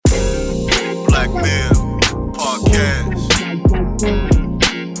podcast.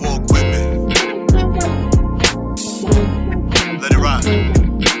 Walk with me. Let it ride.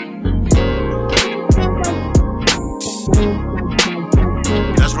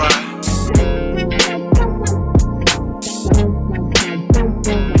 That's right.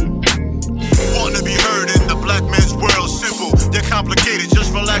 Wanting to be heard in the black man's world, simple, they're complicated,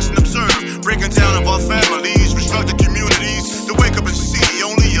 just relax and observe. Breaking down of our families, restructured communities, to wake up and see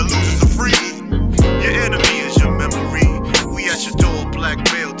only your losers are free. Your enemy is your memory. We at your door, black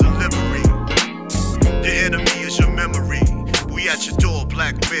mail delivery. Your enemy is your memory. We at your door,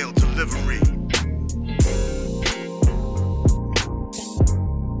 black mail delivery.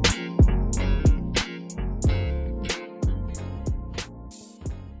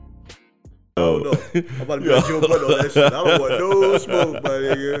 I don't know. I'm about to be like Joe Budden on that shit. I don't want no smoke, my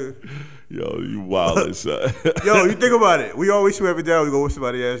nigga. Yo, you wild, son. Yo, you think about it. We always swear every down. We go with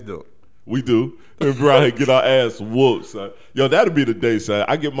somebody ass though. We do. And we're out here get our ass whooped, son. Yo, that'll be the day, son.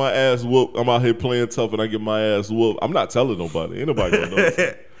 I get my ass whooped. I'm out here playing tough and I get my ass whooped. I'm not telling nobody. Ain't nobody gonna know.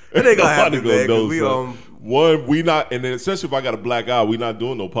 It ain't gonna happen, man. Know, we One, we not, and then especially if I got a black eye, we not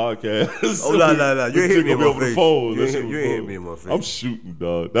doing no podcast. Oh, no. You ain't hit me in my face. Phone. You ain't hit me in my face. I'm shooting,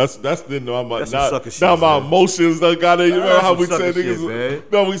 dog. That's then no, I'm that's not. Shit, now my man. emotions done got it. You know how we say niggas?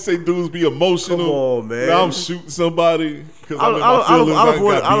 Shit, no, we say dudes be emotional. Come on, man. Now I'm shooting somebody because I'm in my I'll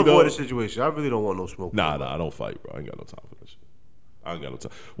feelings. I'll avoid the situation. I really don't want no smoke. Nah, I don't fight, bro. I ain't got no time for that shit. I ain't got no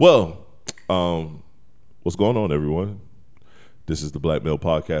time. Well, what's going on, everyone? This is the Black Male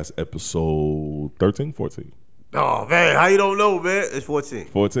Podcast, episode 13, 14. Oh, man, how you don't know, man? It's 14.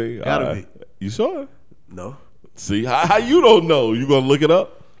 14? Gotta be. You sure? No. See, how you don't know? You gonna look it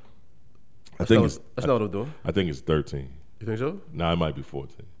up? That's not what I'm doing. I think it's 13. You think so? Nah, it might be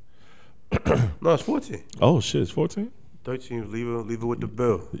 14. No, it's 14. Oh, shit, it's 14? 13, leave it with the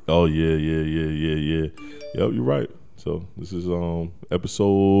bill. Oh, yeah. Yo, you're right. So, this is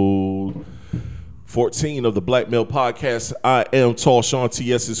episode 14 of the Black Male Podcast. I am Tall Sean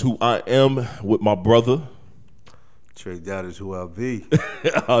TS is who I am with my brother. Trey Dowd is who I'll be.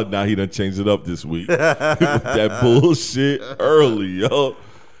 Oh, now he done changed it up this week. That bullshit early, yo.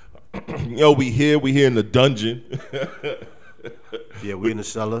 Yo, we here in the dungeon. Yeah, we in the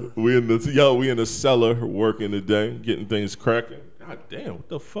cellar. We in the cellar working today, getting things cracking. God damn, what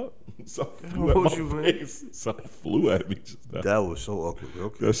the fuck? Something flew at me just now. That was so awkward.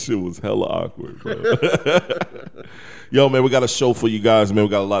 Okay. That shit was hella awkward, bro. Yo, man, we got a show for you guys, man. We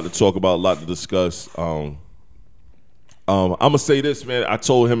got a lot to talk about, a lot to discuss. I'm gonna say this, man. I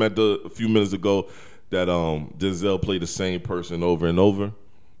told him a few minutes ago that Denzel played the same person over and over.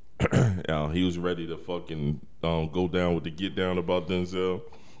 He was ready to fucking go down with the get down about Denzel.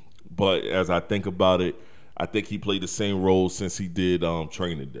 But as I think about it, I think he played the same role since he did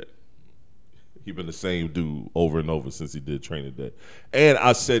Training Day. He been the same dude over and over since he did Training Day. And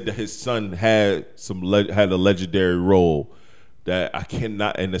I said that his son had a legendary role that I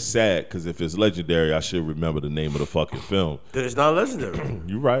cannot, and it's sad because if it's legendary, I should remember the name of the fucking film. Then it's not legendary.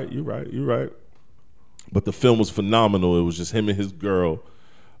 You're right. But the film was phenomenal. It was just him and his girl.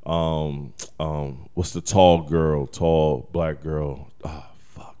 What's the tall black girl? Oh,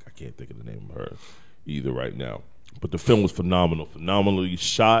 fuck. I can't think of the name of her either right now. But the film was phenomenally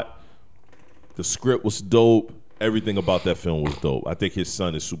shot. The script was dope. Everything about that film was dope. I think his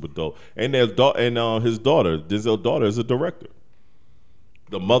son is super dope. And his daughter, Denzel's daughter, is a director.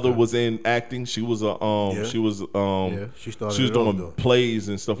 The mother was in acting. She was she was doing plays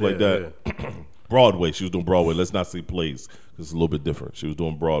and stuff like that. Yeah. Broadway. She was doing Broadway. Let's not say plays because it's a little bit different. She was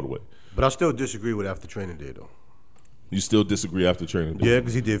doing Broadway. But I still disagree with After Training Day, though. You still disagree After Training Day? Yeah,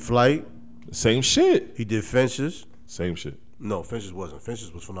 because he did Flight. Same shit. He did Fences. Same shit. No, Fences wasn't.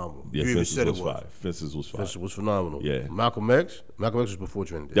 Fences was phenomenal. Yeah, you Fences even said was it was. fire. Fences was fire. Fences was phenomenal. Yeah. Malcolm X was before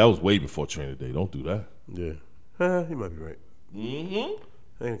Training Day. That was way before Training Day. Don't do that. Yeah. You might be right. Mm-hmm.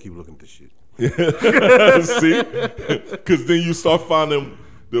 I ain't gonna keep looking at this shit. See? Because then you start finding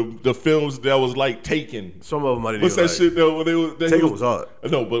the films that was like Taken. Some of them I didn't. What's that shit that Taken was hard.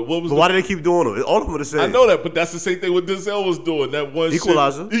 No, but what was? But why did they keep doing it? All of them are the same. I know that, but that's the same thing what Denzel was doing. That one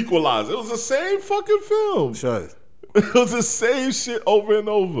Equalizer. Equalizer. It was the same fucking film. Sure. It was the same shit over and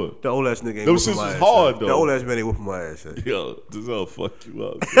over. The old ass nigga ain't those whooping shits my was ass. hard though. The old ass man ain't whooping my ass. Yo, Denzel fuck you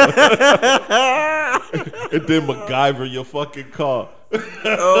up. And then MacGyver your fucking car.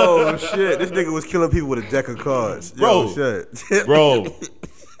 Oh shit! This nigga was killing people with a deck of cards. Bro, shit. Bro.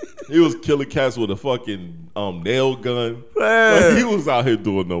 He was killing cats with a fucking nail gun. Man. Like, he was out here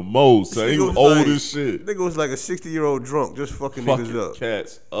doing the most. Son. He was old like, as shit. Nigga was like a 60-year-old drunk, just fucking niggas up.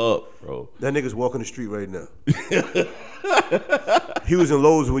 Cats up, bro. That nigga's walking the street right now. He was in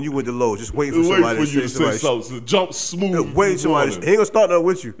Lowe's when you went to Lowe's, just waiting for somebody to say something. So jump smooth. Waiting somebody. He ain't gonna start nothing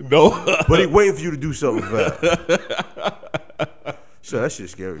with you. No. But he waiting for you to do something fast. So that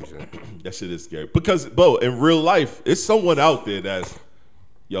shit's scary, son. That shit is scary. Because, bro, in real life, it's someone out there that's,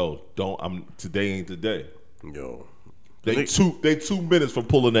 yo, today ain't the day. Yo. They 2 minutes from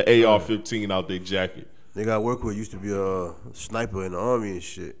pulling the AR-15 out their jacket. Nigga I work with used to be a sniper in the army and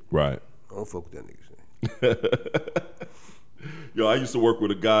shit. Right. I don't fuck with that nigga, son. Yo, I used to work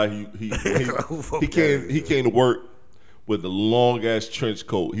with a guy. He came to work with a long ass trench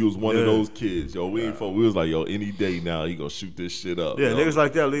coat. He was one of those kids. Yo, we was like, yo, any day now he gonna shoot this shit up. Yeah, yo. Niggas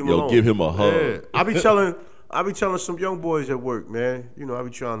like that, leave him alone. Yo, give him a hug. Yeah. I be telling some young boys at work, man. You know, I be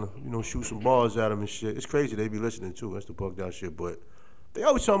trying to, shoot some balls at them and shit. It's crazy they be listening too. That's the bugged out shit. But they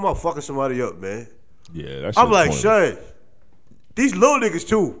always talking about fucking somebody up, man. Yeah, that's. I'm like, son, these little niggas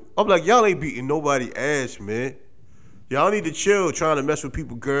too. I'm like, y'all ain't beating nobody ass, man. Y'all need to chill trying to mess with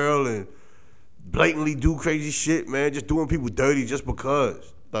people, girl, and blatantly do crazy shit, man. Just doing people dirty just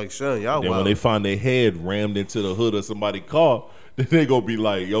because. Like, son, y'all Then wild. when they find their head rammed into the hood of somebody's car, then they gonna be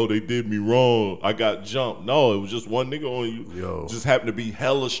like, yo, they did me wrong. I got jumped. No, it was just one nigga on you. Yo. Just happened to be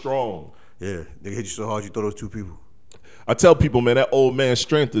hella strong. Yeah, they hit you so hard you throw those two people. I tell people, man, that old man's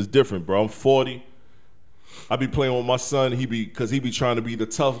strength is different, bro. I'm 40. I be playing with my son. Cause he be trying to be the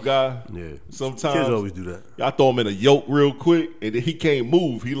tough guy. Yeah. Sometimes Kids always do that. I throw him in a yoke real quick, and then he can't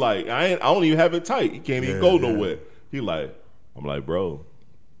move. He like, I don't even have it tight. He can't even go nowhere. He like, I'm like, bro,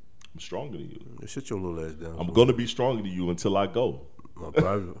 I'm stronger than you. Sit your little ass down. I'm gonna be stronger than you until I go.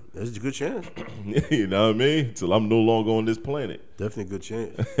 There's a good chance. You know what I mean? Until I'm no longer on this planet. Definitely a good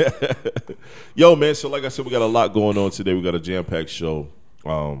chance. Yo, man. So like I said, we got a lot going on today. We got a jam-packed show.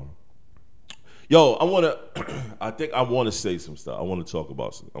 Yo, I think I want to say some stuff. I want to talk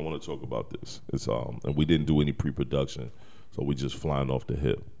about this. It's and we didn't do any pre-production, so we just flying off the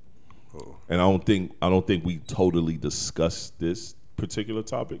hip. Oh. And I don't think we totally discussed this particular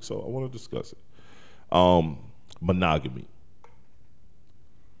topic, so I want to discuss it. Monogamy.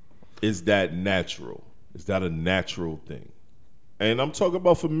 Is that natural? Is that a natural thing? And I'm talking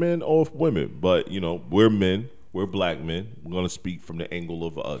about for men or for women, but we're men, we're black men. We're gonna speak from the angle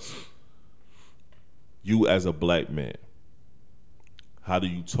of us. You as a black man, how do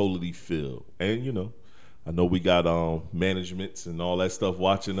you totally feel? And I know we got managements and all that stuff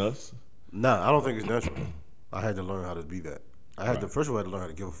watching us. Nah, I don't think it's natural. I had to learn how to be that. First of all, I had to learn how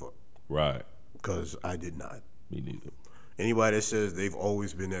to give a fuck. Right. Because I did not. Me neither. Anybody that says they've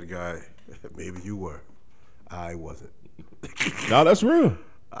always been that guy, maybe you were. I wasn't. No, that's real.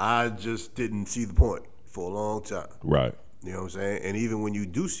 I just didn't see the point for a long time. Right. You know what I'm saying? And even when you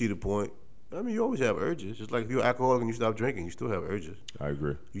do see the point, I mean, you always have urges. Just like if you're alcoholic and you stop drinking, you still have urges. I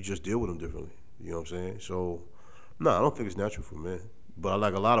agree. You just deal with them differently. You know what I'm saying? So, no, I don't think it's natural for men. But I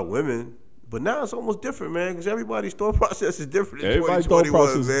like a lot of women. But now it's almost different, man, because everybody's thought process is different. Everybody's thought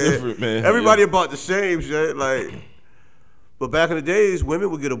process is different, man. Everybody about the same shit. Like, but back in the days,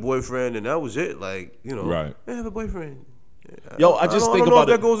 women would get a boyfriend and that was it. Like, right. I have a boyfriend. Yo, I just think about it. I don't know if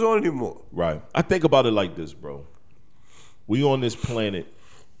that goes on anymore. Right. I think about it like this, bro. We on this planet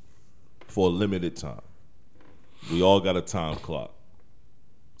for a limited time. We all got a time clock.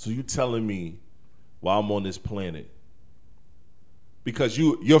 So you telling me while I'm on this planet, because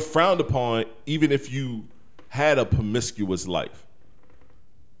you're frowned upon even if you had a promiscuous life.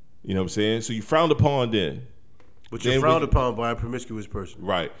 You know what I'm saying? So you frowned upon then. But you're frowned upon by a promiscuous person.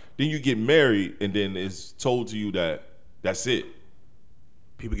 Right. Then you get married and then it's told to you that that's it.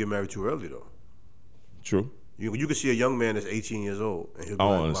 People get married too early though. True. You can see a young man that's 18 years old. And he'll be I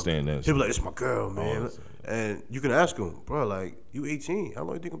don't understand that. He'll be like, "It's my girl, man." And you can ask him, bro, like, you 18. How long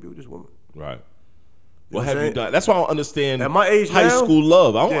do you think you'll be with this woman? Right. What have you done? That's why I don't understand at my age high now, school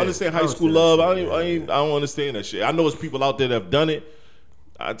love. I don't understand high school love. I don't understand that shit. I know it's people out there that have done it.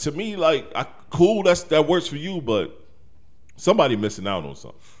 To me, like, cool, that works for you, but somebody missing out on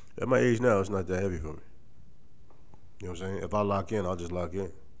something. At my age now, it's not that heavy for me. You know what I'm saying? If I lock in, I'll just lock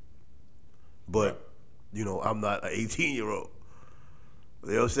in. But, I'm not an 18-year-old. You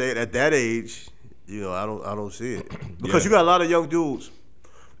know what I'm saying? At that age, I don't see it. Because you got a lot of young dudes.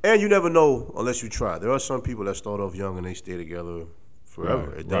 And you never know unless you try. There are some people that start off young and they stay together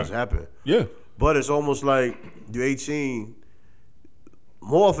forever. It does happen. Yeah. But it's almost like you're 18.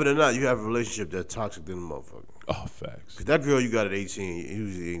 More often than not, you have a relationship that's toxic than a motherfucker. Oh, facts. Because that girl you got at 18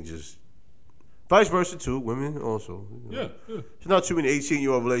 usually ain't just Vice versa too. Women also. Yeah. There's not too many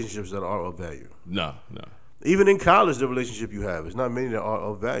 18-year-old relationships that are of value. Nah. Even in college, the relationship you have, there's not many that are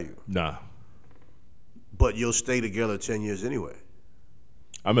of value. Nah. But you'll stay together 10 years anyway.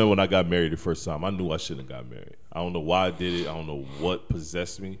 I remember when I got married the first time, I knew I shouldn't have got married. I don't know why I did it. I don't know what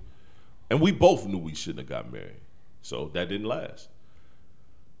possessed me. And we both knew we shouldn't have got married. So that didn't last.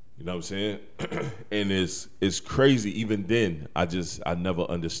 You know what I'm saying? And it's crazy. Even then, I never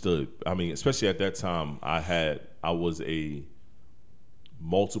understood. I mean, especially at that time, I was a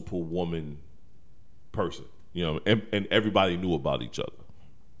multiple woman person, you know, and everybody knew about each other.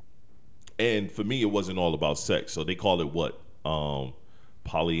 And for me, it wasn't all about sex. So they call it what?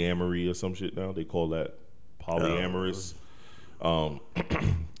 Polyamory or some shit now. They call that polyamorous.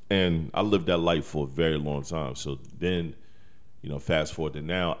 And I lived that life for a very long time. So then, you know, fast forward to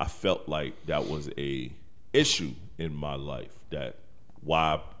now, I felt like that was a issue in my life. I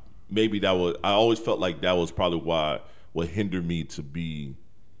always felt like that was probably what hindered me to be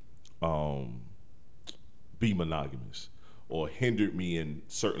monogamous, or hindered me in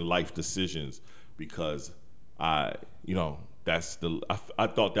certain life decisions, because I thought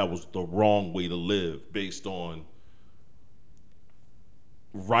that was the wrong way to live based on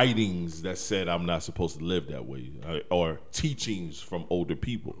writings that said I'm not supposed to live that way, or teachings from older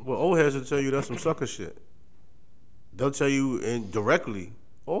people. Well, old heads will tell you that's some sucker shit. They'll tell you indirectly,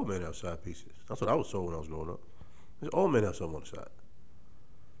 all men have side pieces. That's what I was told when I was growing up. All men have something on the side.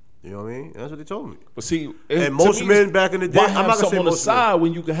 You know what I mean? That's what they told me. But see, and most men back in the day, why I'm have not gonna something say on the most side men,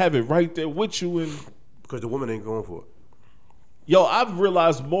 when you can have it right there with you? And because the woman ain't going for it. Yo, I've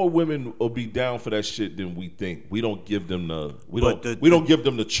realized more women will be down for that shit than we think. We don't give them we don't give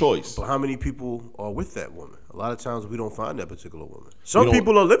them the choice. But how many people are with that woman? A lot of times we don't find that particular woman. Some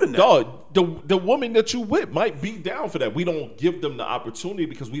people are living that. Dog, the woman that you with might be down for that. We don't give them the opportunity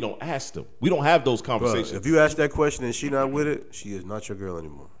because we don't ask them. We don't have those conversations. Bruh, if you ask that question and she not with it, she is not your girl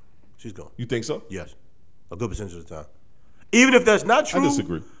anymore. She's gone. You think so? Yes. A good percentage of the time. Even if that's not true, I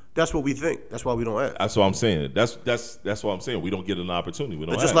disagree. That's what we think. That's why we don't ask. That's what I'm saying. That's what I'm saying. We don't get an opportunity. We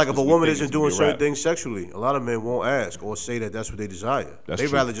don't just ask. like if a woman isn't doing certain things sexually, a lot of men won't ask or say that that's what they desire.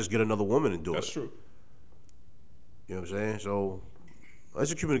 They'd rather just get another woman and do it. That's true. You know what I'm saying? So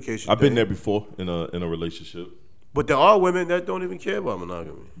that's a communication I've thing. been there before in a relationship. But there are women that don't even care about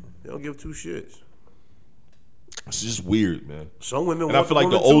monogamy. They don't give two shits. It's just weird, man. Some women and I feel like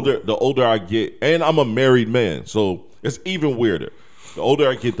the older I get, and I'm a married man, so it's even weirder. The older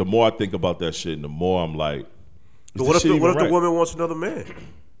I get, the more I think about that shit, and the more I'm like, but what if the woman wants another man?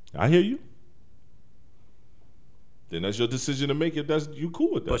 I hear you. Then that's your decision to make. You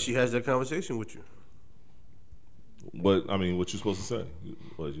cool with that. But she has that conversation with you. But I mean, what you supposed to say?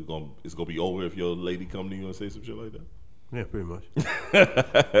 It's gonna be over if your lady come to you and say some shit like that? Yeah, pretty much.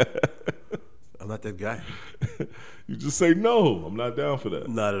 I'm not that guy. You just say no. I'm not down for that.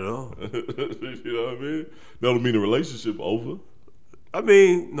 Not at all. You know what I mean? That don't mean the relationship over. I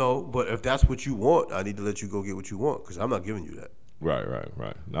mean, no, but if that's what you want, I need to let you go get what you want, because I'm not giving you that. Right.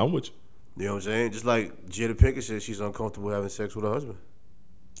 Now I'm with you. You know what I'm saying? Just like Jada Pinkett said, she's uncomfortable having sex with her husband.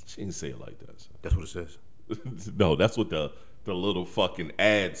 She didn't say it like that. So. That's what it says. No, that's what the little fucking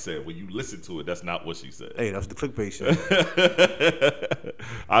ad said. When you listen to it, that's not what she said. Hey, that's the clickbait shit.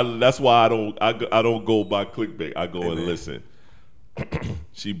 That's why I don't go by clickbait. I go and listen.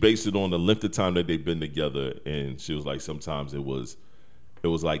 She based it on the length of time that they've been together, and she was like, sometimes it was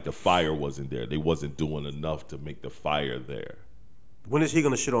like the fire wasn't there. They wasn't doing enough to make the fire there. When is he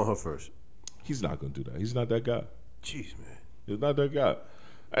gonna shit on her first? He's not gonna do that. He's not that guy. Jeez, man. He's not that guy.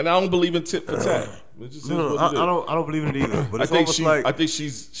 And I don't believe in tit for tat. No, I don't believe in it either. But it's almost like I think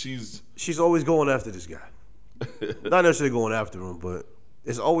she's always going after this guy. Not necessarily going after him, but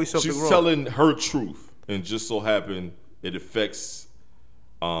it's always something wrong. She's telling her truth, and just so happen it affects.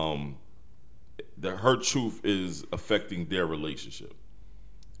 Her truth is affecting their relationship.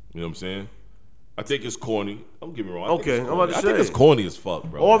 You know what I'm saying? I think it's corny. Don't get me wrong. I'm about to say. I think it's corny as fuck,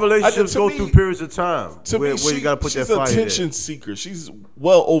 bro. All relationships go through periods of time where you got to put that fire in. She's an attention seeker. She's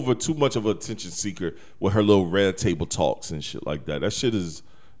well over too much of an attention seeker with her little red table talks and shit like that. That shit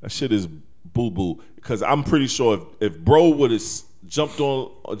is boo-boo. Because I'm pretty sure if bro would have jumped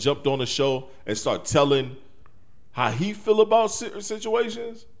on the show and start telling how he feel about certain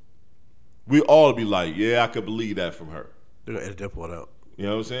situations, we all be like, yeah, I could believe that from her. They're going to edit that part out. You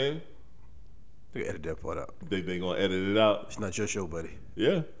know what I'm saying? They edit that part out. They gonna edit it out. It's not your show, buddy.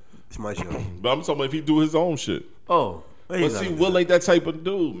 Yeah. It's my show. But I'm talking about if he do his own shit. Oh. But see, Will ain't that type of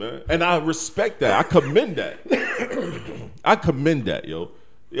dude, man. And I respect that. I commend that. I commend that, yo.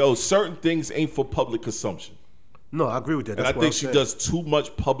 Yo, certain things ain't for public consumption. No, I agree with that. And I think she does too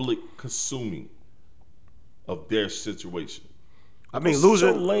much public consuming. of their situation. I mean, So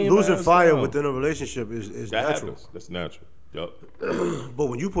losing lame-ass fire down. within a relationship is That natural. happens. That's natural. Yup. But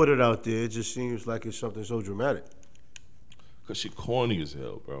when you put it out there, it just seems like it's something so dramatic. Cause she corny as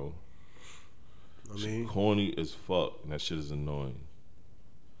hell, bro. I mean, Corny as fuck, and that shit is annoying.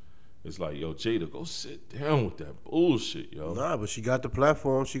 It's like, yo, Jada, go sit down with that bullshit, yo. nah, but she got the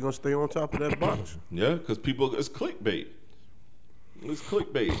platform. She gonna stay on top of that box. Yeah, because people, it's clickbait. It's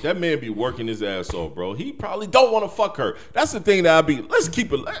clickbait. That man be working his ass off, bro. He probably don't want to fuck her. That's the thing that let's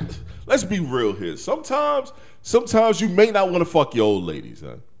keep it, let's be real here. Sometimes you may not want to fuck your old ladies,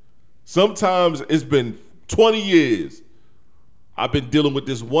 huh? Sometimes it's been 20 years. I've been dealing with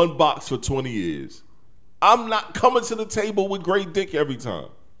this one box for 20 years. I'm not coming to the table with great dick every time.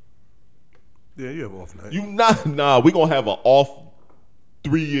 Yeah, you have off night. You not, nah, we gonna have an off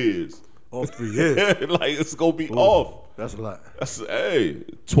 3 years. Off 3 years. Like, it's gonna be off. That's a lot. That's, hey,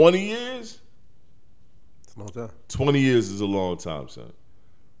 20 years? It's a long time. 20 years is a long time, son.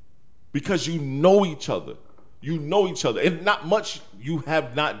 Because you know each other. You know each other. And not much you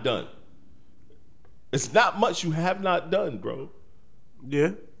have not done. It's not much you have not done, bro.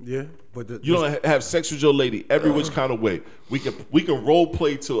 Yeah. But You don't have sex with your lady every which kind of way. We can role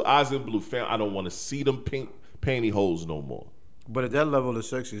play till eyes in blue. Fam, I don't want to see them pink pantyhose no more. But at that level, the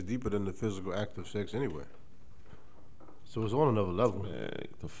sex is deeper than the physical act of sex anyway. So it's on another level. Man,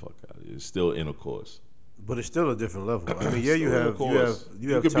 get the fuck out of here. It's still intercourse. But it's still a different level. I mean, yeah, you Still have intercourse.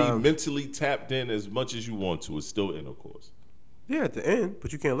 You can times, be mentally tapped in as much as you want to. It's still intercourse. yeah, at the end,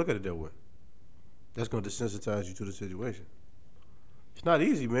 but you can't look at it that way. That's going to desensitize you to the situation. It's not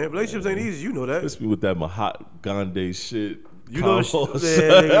easy, man. Relationships ain't easy. You know that. Let's be with that Mahat Gandhi shit. You know, you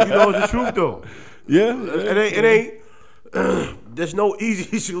know the truth though. Yeah. It ain't. There's no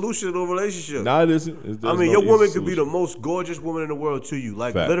easy solution to a relationship. Nah, it isn't. I mean, your woman could be the most gorgeous woman in the world to you,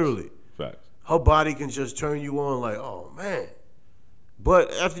 like Facts. literally. Facts. Her body can just turn you on, like, oh man.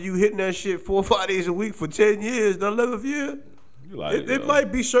 But after you hitting that shit 4 or 5 days a week for 10 years, the 11th year, Like, it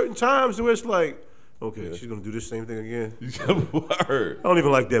might be certain times where it's like, okay, she's gonna do this same thing again. Word. I don't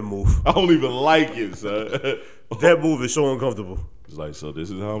even like that move. I don't even like it, son. That move is so uncomfortable. It's like, so this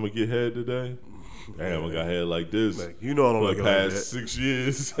is how I'm gonna get head today? Damn, I got head like this. Like, you know I don't for like the it like past that. 6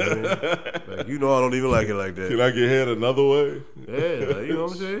 years. Like, you know I don't even like it like that. Can I get head another way? Yeah, like, you know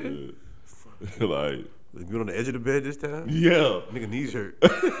what I'm saying? Like, You on the edge of the bed this time? yeah. Nigga knees hurt.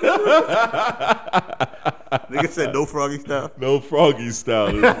 Nigga said no froggy style. No froggy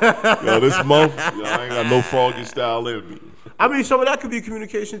style. Yo, this month, yo, I ain't got no froggy style in me. I mean, some of that could be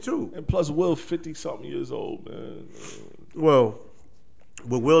communication too. And plus, Will 50-something years old, man. Well,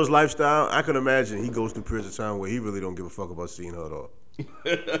 with Will's lifestyle, I can imagine he goes through periods of time where he really don't give a fuck about seeing her at all.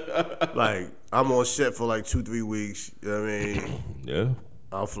 Like, I'm on set for like 2-3 weeks. You know what I mean? Yeah.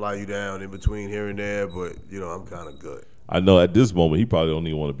 I'll fly you down in between here and there, but, you know, I'm kind of good. I know at this moment, he probably don't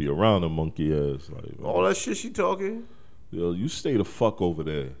even want to be around a monkey ass. Like, All that shit she talking. yo, you stay the fuck over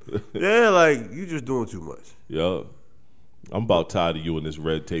there. Yeah, like, you just doing too much. Yo, I'm about tired of you in this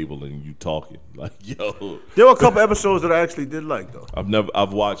red table and you talking. Like, yo. There were a couple episodes that I actually did like, though.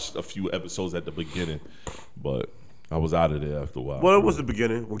 I've watched a few episodes at the beginning, but I was out of there after a while. Well, it was the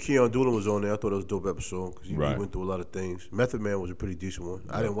beginning. When Keon Doolin was on there, I thought it was a dope episode because he Right. went through a lot of things. Method Man was a pretty decent one.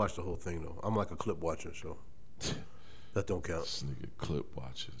 I didn't watch the whole thing, though. I'm like a clip watcher, so that don't count. This nigga clip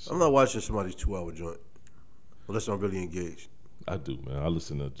watches. I'm not watching somebody's 2-hour joint unless I'm really engaged. I do, man. I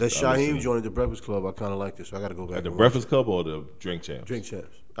listen to That Shaheem joint at the Breakfast Club, I kind of like this, so I got to go back. at the and Breakfast Club or the Drink Champs. watch it. Drink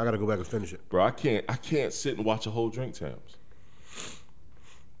Champs. I got to go back and finish it. Bro, I can't sit and watch a whole Drink Champs.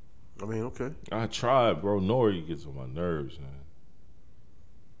 I mean, okay. I tried, bro. Nori gets on my nerves, man.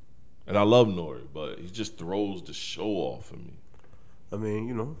 And I love Nori, but he just throws the show off of me. I mean,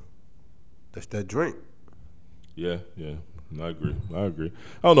 you know, that's that drink. Yeah. I agree. I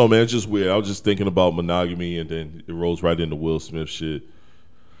don't know, man. It's just weird. I was just thinking about monogamy, and then it rolls right into Will Smith shit.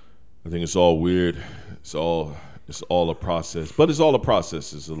 I think it's all weird. It's all a process, but it's all a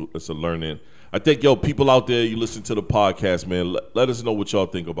process. It's a learning. I think, yo, people out there, you listen to the podcast, man. Let us know what y'all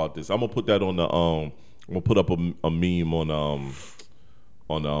think about this. I'm gonna put that on the I'm gonna put up a meme on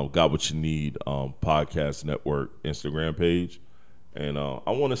Got What You Need podcast network Instagram page. And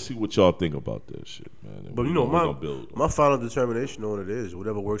I want to see what y'all think about this shit, man. And But, you know, we're gonna build. my final determination on it is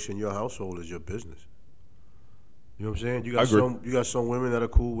whatever works in your household is your business. You know what I'm saying? You got some women that are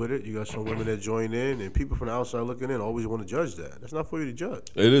cool with it. You got some women that join in, and people from the outside looking in always want to judge that. That's not for you to judge.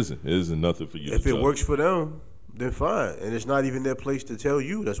 It isn't nothing for you. If to it judge. works for them, then fine. And it's not even their place to tell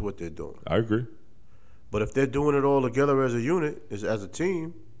you that's what they're doing. I agree. But if they're doing it all together as a unit, as a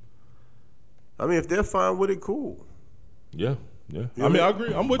team, I mean, if they're fine with it, cool. Yeah. Yeah. I mean, I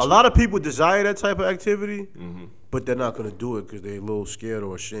agree. I'm with A you. lot of people desire that type of activity, but they're not going to do it because they're a little scared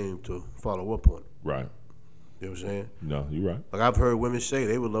or ashamed to follow up on it. Right. You know what I'm saying? No, you're right. Like I've heard women say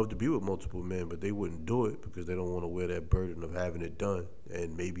they would love to be with multiple men, but they wouldn't do it because they don't want to wear that burden of having it done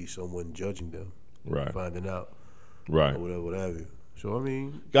and maybe someone judging them, Right. finding out, Right. or whatever, what have you. So I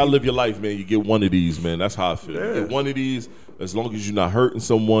mean, Gotta live your life, man. You get one of these, man. That's how I feel. You get one of these, as long as you're not hurting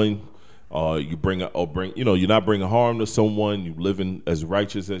someone, you you're not bringing harm to someone. You living as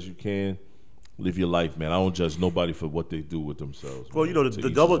righteous as you can. Live your life, man. I don't judge nobody for what they do with themselves. well, man. you know, To the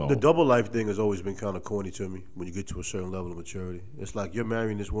each double his the own. double life thing has always been kind of corny to me. When you get to a certain level of maturity, it's like you're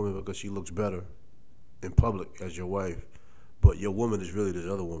marrying this woman because she looks better in public as your wife, but your woman is really this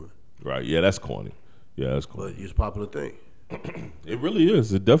other woman. Right? Yeah, that's corny. Yeah, that's corny. But it's a popular thing. It really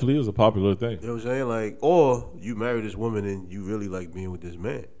is. It definitely is a popular thing. You know what I'm saying? Like, or you marry this woman and you really like being with this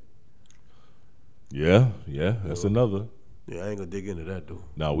man. Yeah, that's another. Yeah, I ain't gonna dig into that though.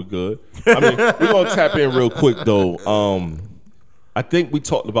 No, we good. I mean, we're gonna tap in real quick though. I think we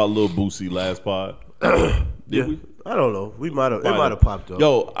talked about Lil Boosie last pod. Did we? I don't know. It might have popped up.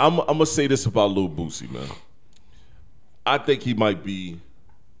 Yo, I'm gonna say this about Lil Boosie, man. I think he might be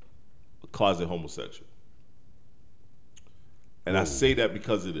a closet homosexual, and I say that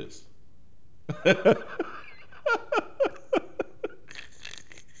because of this.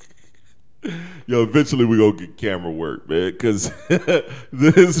 Yo, eventually we gonna get camera work, man, because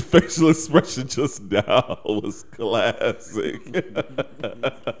his facial expression just now was classic.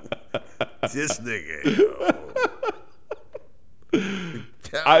 This nigga, yo.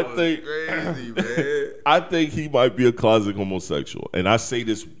 I think crazy, man. I think he might be a closet homosexual, and I say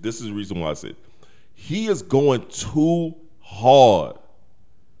this. This is the reason why I say it. He is going too hard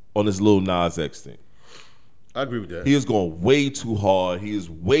on this Lil Nas X thing. I agree with that. He is going way too hard. He is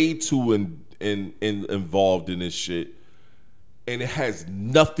way too involved in this shit. And it has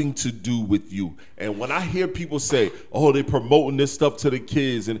nothing to do with you. And when I hear people say, oh, they're promoting this stuff to the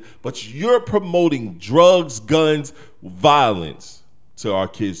kids, but you're promoting drugs, guns, violence to our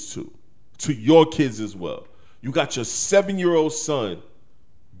kids too. To your kids as well. You got your 7-year-old son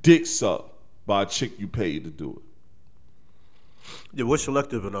dick sucked by a chick you paid to do it. Yeah, we're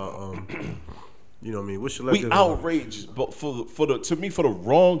selective in our you know what I mean? We're selective. We outraged, but for the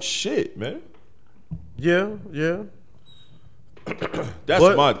wrong shit, man. Yeah.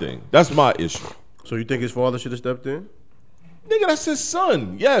 That's my thing. That's my issue. So you think his father should have stepped in? Nigga, that's his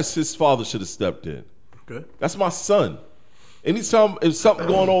son. Yes, his father should have stepped in. Okay. That's my son. Anytime if something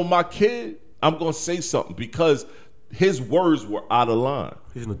going on with my kid, I'm gonna say something because his words were out of line.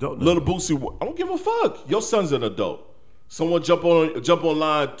 He's an adult now. Little Boosie, I don't give a fuck. Your son's an adult. Someone jump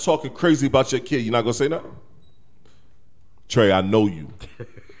online talking crazy about your kid. You not gonna say nothing? Trey, I know you.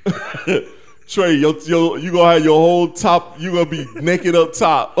 Trey, you gonna have your whole top. You gonna be naked up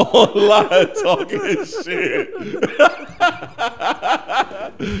top online talking shit.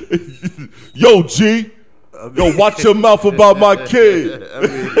 Yo, G. Yo, watch your mouth about my kid.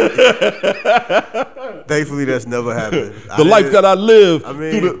 Thankfully, that's never happened. The life that I live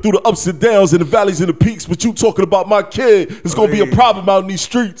through the ups and downs and the valleys and the peaks, but you talking about my kid, it's going to be a problem out in these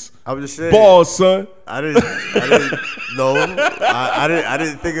streets. I was just saying. Balls, son. I didn't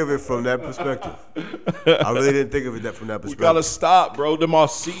think of it from that perspective. I really didn't think of it from that perspective. You got to stop, bro. Them are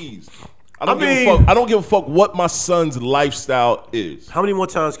C's. I don't give a fuck what my son's lifestyle is. How many more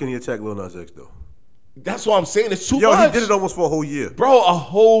times can he attack Lil Nas X, though? That's what I'm saying. It's too much. Yo, he did it almost for a whole year. Bro, a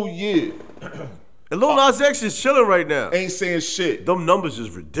whole year. And Lil Nas X is chilling right now. Ain't saying shit. Them numbers is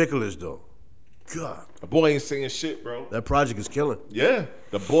ridiculous, though. God. The boy ain't saying shit, bro. That project is killing. Yeah.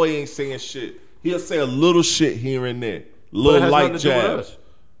 The boy ain't saying shit. He'll say a little shit here and there. Little light jabs.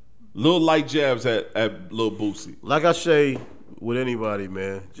 Little light jabs at Lil Boosie. Like I say with anybody,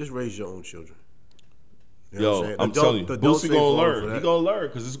 man, just raise your own children. You know what I'm telling you, Boosie gonna learn. He gonna learn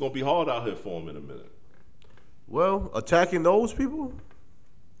because it's gonna be hard out here for him in a minute. Well, attacking those people?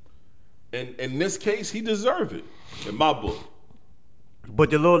 And in this case, he deserved it, in my book. But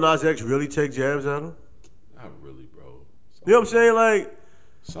did Lil Nas X really take jabs at him? Not really, bro. You know what I'm saying? Like,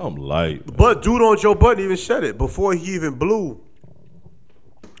 something light. Man. But dude on Joe Budden even said it before he even blew.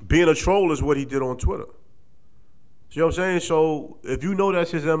 Being a troll is what he did on Twitter. See what I'm saying? So if you know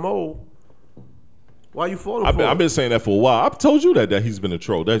that's his MO, why you falling for it? I've been saying that for a while. I've told you that he's been a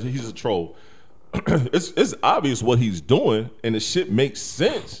troll. That he's a troll. It's obvious what he's doing, and the shit makes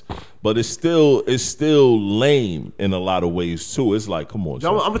sense, but it's still lame in a lot of ways too. It's like, come on,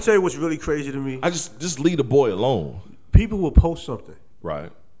 I'm gonna tell you what's really crazy to me. I just leave the boy alone. People will post something,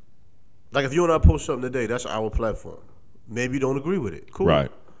 right? Like if you and I post something today, that's our platform. Maybe you don't agree with it, cool.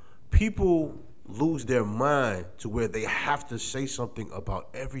 Right? People lose their mind to where they have to say something about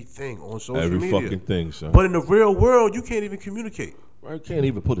everything on social Every media. fucking thing, son. But in the real world, you can't even communicate. I can't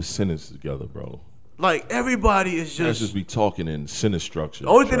even put a sentence together, bro. Like, everybody is Can't just be talking in sentence structure. the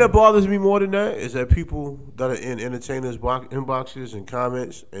only thing that bothers me more than that is that people that are in entertainers' inboxes and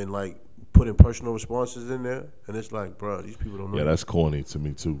comments and, like, putting personal responses in there. And it's like, bro, these people don't know. Yeah, that's corny to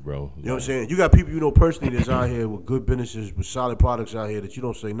me, too, bro. You know what I'm saying? You got people you know personally that's out here with good businesses, with solid products out here that you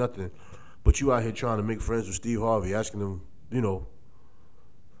don't say nothing. But you out here trying to make friends with Steve Harvey, asking him, you know,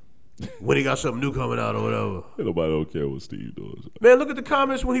 when he got something new coming out or whatever. Nobody don't care what Steve does. Man, look at the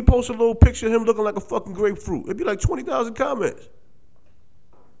comments when he posts a little picture of him looking like a fucking grapefruit. It'd be like 20,000 comments.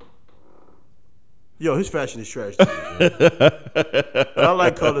 Yo, his fashion is trash to me, man. I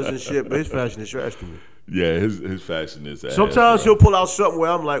like colors and shit, but his fashion is trash to me. Yeah, his fashion is ass. Sometimes he'll pull out something where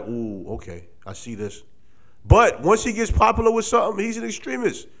I'm like, ooh, okay, I see this. But once he gets popular with something, he's an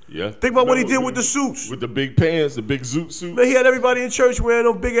extremist. Yeah. Think about what he did with the suits. With the big pants, the big zoot suits. Man, he had everybody in church wearing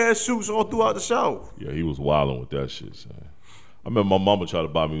them big-ass suits all throughout the South. Yeah, he was wilding with that shit, son. I remember my mama tried to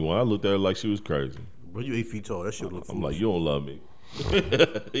buy me one. I looked at her like she was crazy. Bro, you 8 feet tall. That shit look I'm foolish. like, you don't love me.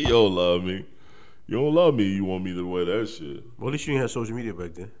 You don't love me. You don't love me. You want me to wear that shit. Well, at least you didn't have social media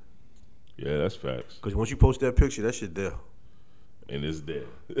back then. Yeah, that's facts. Because once you post that picture, that shit there. And it's dead.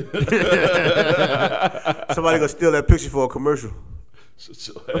 Somebody gonna steal that picture for a commercial. Shut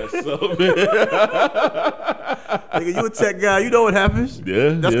your ass up, man. Nigga, you a tech guy. You know what happens. Yeah,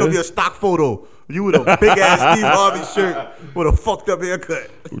 That's yeah. gonna be a stock photo. You with a big-ass Steve Harvey shirt with a fucked-up haircut.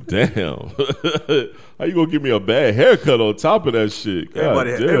 Damn. How you gonna give me a bad haircut on top of that shit? God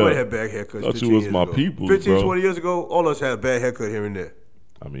Everybody damn. had bad haircuts. Thought 15 you was years my ago. people, 15, bro. 20 years ago, all of us had a bad haircut here and there.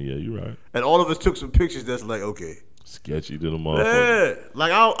 I mean, yeah, you're right. And all of us took some pictures that's like, okay. Sketchy to the motherfucker. Yeah.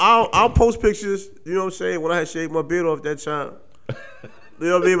 Like, I'll post pictures, you know what I'm saying, when I had shaved my beard off that time. You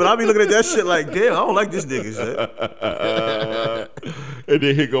know what I mean? But I'll be looking at that shit like, damn, I don't like this nigga, son. And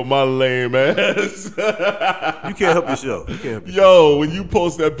then here go my lame ass. You can't help yourself. You can't help yourself. Yo, when you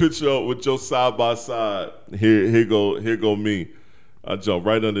post that picture up with your side by side, here go me. I jump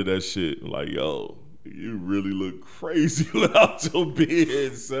right under that shit. Like, yo, you really look crazy without your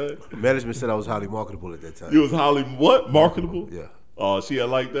beard, son. Management said I was highly marketable at that time. You was highly what? Marketable? Yeah. Oh, she had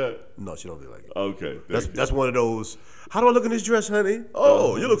like that? No, she don't really like it. Okay. That's one of those. How do I look in this dress, honey?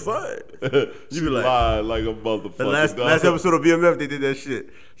 Oh, you look fine. You be like- lied like a motherfucker. The last episode of BMF, they did that shit.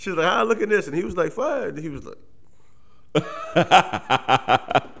 She was like, how I look in this? And he was like, fine. And he was like,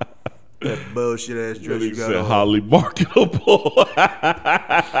 that bullshit ass dress you got said on. highly marketable.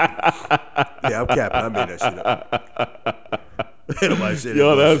 Yeah, I'm capping. I made that shit up. Ain't nobody said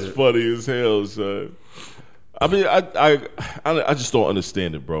Yo, that that's bullshit. funny as hell, son. I mean, I just don't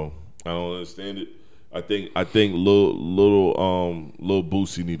understand it, bro. I don't understand it. I think little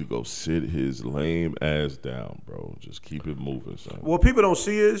Boosie need to go sit his lame ass down, bro. Just keep it moving, son. What people don't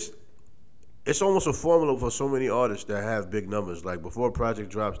see is it's almost a formula for so many artists that have big numbers. Like before a project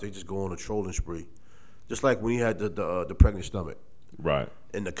drops, they just go on a trolling spree. Just like when he had the pregnant stomach. Right.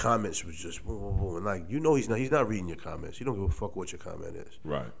 And the comments was just boom, boom, boom. And like, you know, he's not reading your comments. He don't give a fuck what your comment is.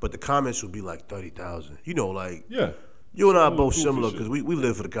 Right. But the comments would be like 30,000. You know, like, Yeah. you and I are Some both goofy similar shit. because we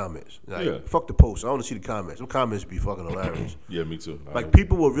live for the comments. Like, Yeah. fuck the posts. I want to see the comments. Some comments be fucking hilarious. Yeah, me too. Like,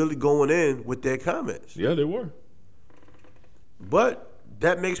 people were really going in with their comments. Yeah, they were. But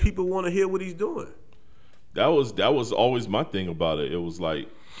that makes people want to hear what he's doing. That was always my thing about it. It was like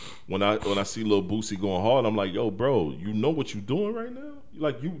when I see Lil Boosie going hard, I'm like, yo, bro, you know what you doing right now?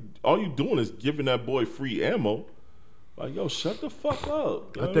 Like all you doing is giving that boy free ammo. Like, yo, shut the fuck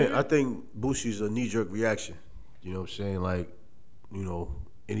up. You know what I mean? I think Boosie's a knee-jerk reaction. You know what I'm saying? Like, you know,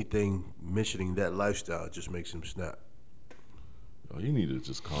 anything mentioning that lifestyle just makes him snap. Yo, you need to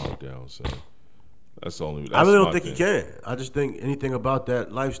just calm down, son. That's I really don't my think thing. he can. I just think anything about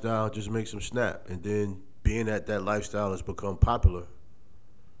that lifestyle just makes him snap. And then being that lifestyle has become popular,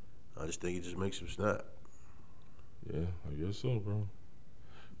 I just think it just makes him snap. Yeah, I guess so, bro.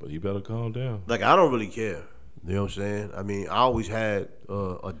 But he better calm down. Like, I don't really care. You know what I'm saying? I mean, I always had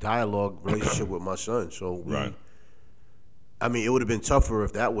a dialogue relationship with my son. So, Right. I mean, it would have been tougher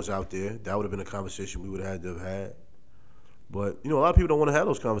if that was out there. That would have been a conversation we would have had to have had. But, you know, a lot of people don't want to have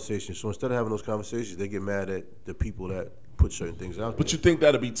those conversations. So instead of having those conversations, they get mad at the people that put certain things out But there. you think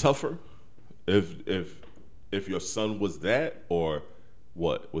that'd be tougher if your son was that, or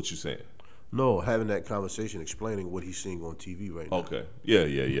what? What you saying? No, having that conversation, explaining what he's seeing on TV right now. Okay.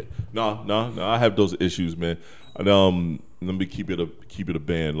 Yeah. No. I have those issues, man. And let me keep it a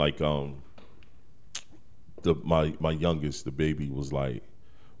band. Like my youngest, the baby, was like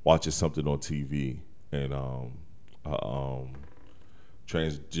watching something on TV, and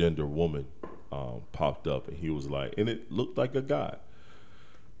transgender woman popped up, and he was like, and it looked like a guy.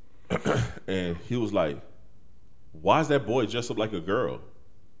 And he was like, why is that boy dressed up like a girl?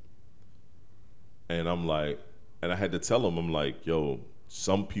 And I'm like, and I had to tell him, I'm like, yo,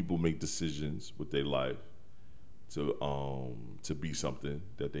 some people make decisions with their life to be something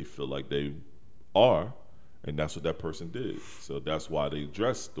that they feel like they are, and that's what that person did. So that's why they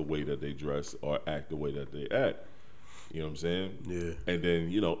dress the way that they dress or act the way that they act. You know what I'm saying? Yeah. And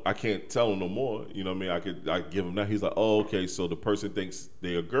then, you know, I can't tell him no more. You know what I mean? I give him that. He's like, oh, okay, so the person thinks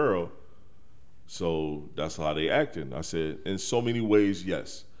they're a girl, so that's how they acting. I said, in so many ways,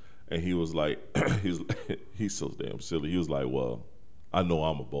 yes. And he was like, he's so damn silly. He was like, well, I know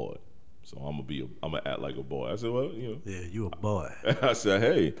I'm a boy, so I'm gonna act like a boy. I said, well, you know. Yeah, you a boy. I said,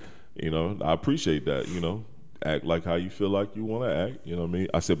 hey, you know, I appreciate that, you know. Act like how you feel like you want to act, you know what I mean?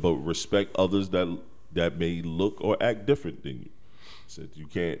 I said, but respect others that may look or act different than you. I said, you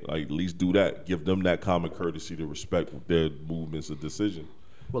can't, like, at least do that. Give them that common courtesy to respect their movements or decisions.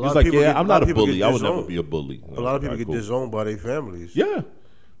 Well, he's like, yeah, I'm not a bully. I would never be a bully. A lot of people get disowned by their families. Yeah.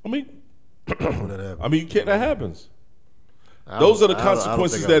 I mean, When that happens. I mean, that happens. Those are the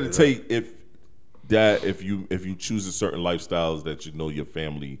consequences that it take if you choose a certain lifestyles that you know your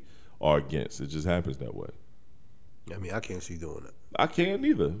family are against. It just happens that way. I mean, I can't see doing that. I can't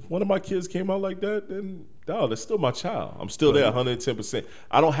either. If one of my kids came out like that, then that's still my child. I'm still there 110%.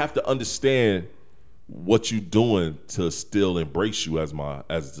 I don't have to understand what you doing to still embrace you as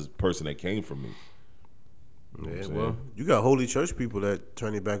the person that came from me. Yeah, well, you got holy church people that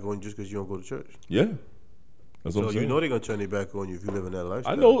turn their back on you just because you don't go to church. Yeah. That's what I'm saying. You know they're going to turn their back on you if you live in that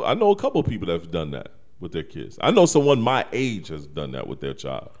lifestyle. I know a couple of people that have done that with their kids. I know someone my age has done that with their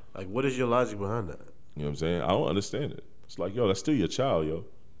child. Like, what is your logic behind that? You know what I'm saying? I don't understand it. It's like, yo, that's still your child, yo.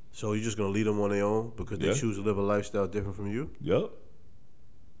 So you're just going to lead them on their own because they choose to live a lifestyle different from you? Yep.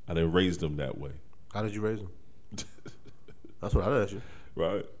 I didn't raise them that way. How did you raise them? That's what I'd ask you.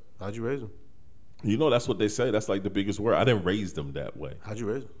 Right. How'd you raise them? You know, that's what they say. That's like the biggest word. I didn't raise them that way. How'd you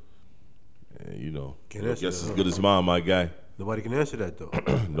raise them? And, you know, Can't I answer guess that, as good as mine, my guy. Nobody can answer that, though.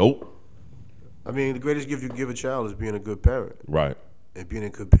 Nope. I mean, the greatest gift you can give a child is being a good parent. Right. And being a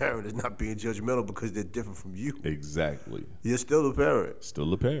good parent is not being judgmental because they're different from you. Exactly. You're still a parent.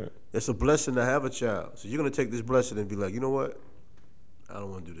 Still a parent. It's a blessing to have a child. So you're going to take this blessing and be like, you know what? I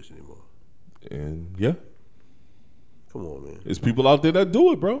don't want to do this anymore. And, yeah. Come on, man. There's people out there that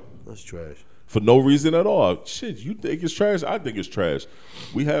do it, bro. That's trash. For no reason at all. Shit, you think it's trash? I think it's trash.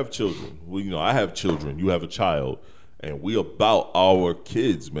 We have children. I have children. You have a child. And we about our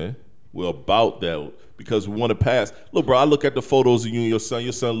kids, man. We're about that because we want to pass. Look, bro, I look at the photos of you and your son.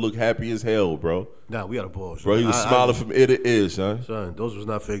 Your son look happy as hell, bro. Nah, we got a ball. Bro, he was smiling from ear to ear, son. Son, those was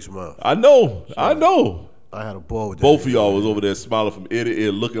not fake smiles. I know. I had a ball with that. Both of y'all was over there smiling from ear to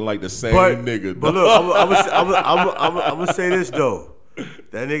ear, looking like the same nigga. But look, I'm gonna say this though.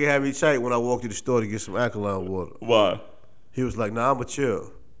 That nigga had me tight when I walked to the store to get some alkaline water. Why? He was like, nah, I'ma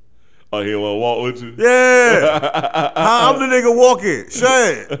chill. Oh, he want to walk with you? Yeah. I'm the nigga walking.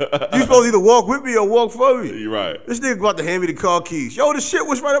 Shane, you supposed to either walk with me or walk for me. You're right. This nigga about to hand me the car keys. Yo, the shit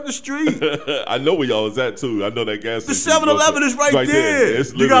was right up the street. I know where y'all was at, too. I know that gas The station. 7-Eleven is right there.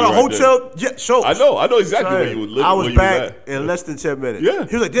 It's You got a right hotel. there. Yeah, so I know exactly where you were living. I was back in less than 10 minutes. Yeah.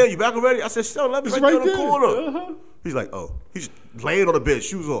 He was like, damn, you back already? I said, 7-Eleven's right there in the corner. Uh-huh. He's like, oh. He's laying on the bed,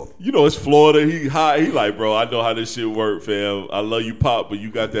 shoes off. You know, it's Florida. He high. He like, bro, I know how this shit work, fam. I love you, Pop, but you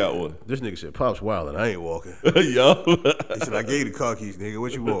got that one. This nigga said, Pop's wild and I ain't walking. Yo. He said, I gave you the car keys, nigga.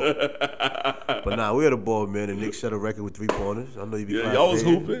 What you want? But nah, we had a ball, man, and Nick set a record with 3-pointers. I know you be Yeah, y'all was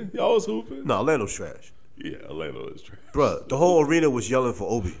hooping. Nah, Orlando's trash. Yeah, Orlando is trash. Bruh, the whole arena was yelling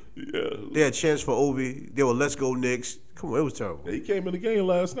for Obi. Yeah. They had chants for Obi. They were Let's Go Knicks. Come on, it was terrible. He came in the game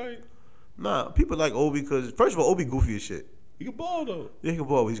last night. Nah, people like Obi because, first of all, Obi goofy as shit. He can ball, though. Yeah, he can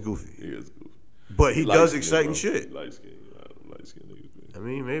ball, but he's goofy. He is goofy. But he does exciting shit. Light skin niggas. I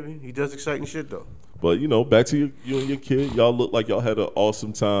mean, maybe. He does exciting shit, though. But, you know, back to you and your kid. Y'all look like y'all had an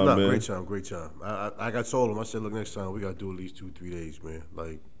awesome time, man. Great time. I told him, I said, look, next time we got to do at least 2-3 days, man.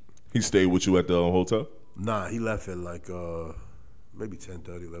 Like, he stayed with you at the hotel? Nah, he left at like maybe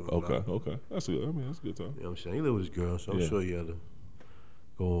 10:30, 11 o'clock. Okay. That's good. I mean, that's a good time. You know what I'm saying? He lived with his girl, so I'm sure he had to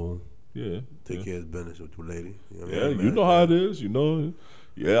go home. Yeah. Take care of his business with the lady. You know what yeah, I mean? you know how it is, you know.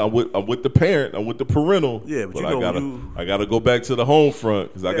 Yeah, I'm with the parent. I'm with the parental. Yeah, but you know I gotta go back to the home front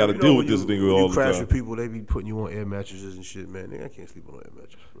because I gotta deal with this nigga all the time. You crash with people, they be putting you on air mattresses and shit, man. Nigga, I can't sleep on an air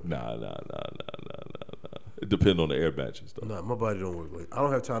mattress, bro. Nah. It depends on the air mattress, though. Nah, my body don't work like. I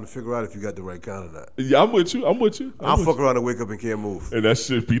don't have time to figure out if you got the right kind or not. Yeah, I'm with you. I'll fuck around and wake up and can't move. And that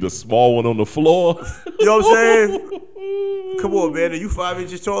should be the small one on the floor. You know what I'm saying? Come on, man. You 5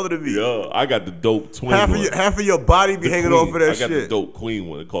 inches taller than me. Yo, I got the dope twin one. Half of your body be hanging off of that shit. I got the dope queen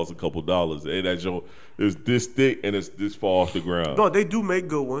one. It costs $2. And that joint is this thick and it's this far off the ground. No, they do make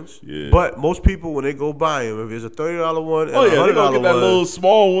good ones. Yeah. But most people, when they go buy them, if it's a $30 one and oh, yeah, $100 they gonna get that little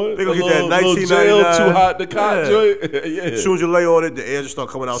small one. They gonna get that $19.99. Too hot to cot joint. Yeah. As soon as you lay on it, the air just start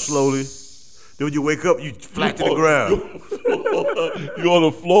coming out slowly. Then when you wake up, you flat to the ground. You on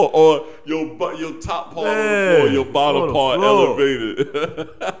the floor or your top part on the floor, your bottom part elevated.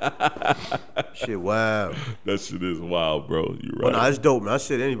 Shit, wow. That shit is wild, bro. You right. Well, nah, it's dope, man. I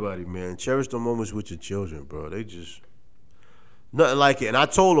said anybody, man. Cherish the moments with your children, bro. They just nothing like it. And I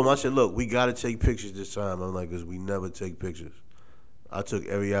told them, I said, look, we got to take pictures this time. I'm like, because we never take pictures. I took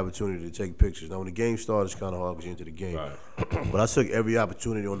every opportunity to take pictures. Now, when the game started, it's kind of hard because you're into the game. Right. But I took every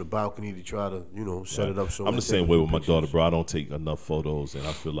opportunity on the balcony to try to, set it up. So I'm the same way with my daughter, bro. I don't take enough photos, and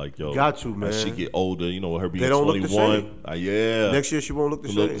I feel like, got to, man. As she get older, with her being they don't 21, look the same. Yeah. Next year she won't look the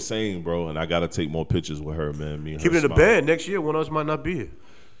same. Look the same, bro. And I got to take more pictures with her, man. Me and keep her it in the band. Next year, one of us might not be here.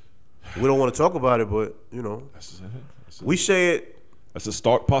 We don't want to talk about it, but we say it. That's a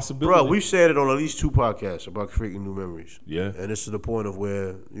start possibility. Bro, we've said it on at least 2 podcasts about creating new memories. Yeah. And this is the point of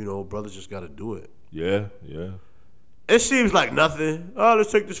where, brothers just got to do it. Yeah. It seems like nothing. Oh,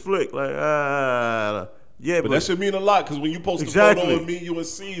 let's take this flick. Like, yeah. But that should mean a lot because when you posted a photo of me, you and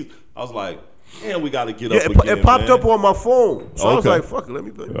C's, I was like, man, we got to get up again, it popped up on my phone. So I was like, fuck it, let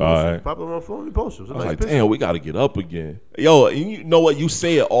me post it. Right. Pop up on my phone, let me post it. I was like, damn, we got to get up again. Yo, and you know what? You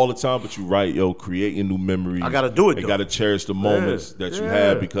say it all the time, but you're right, yo, creating new memories. I got to do it, You got to cherish the moments that you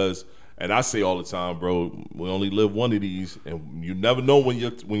have because, and I say all the time, bro, we only live one of these, and you never know when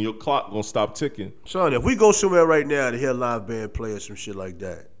your clock going to stop ticking. Son, if we go somewhere right now to hear a live band play or some shit like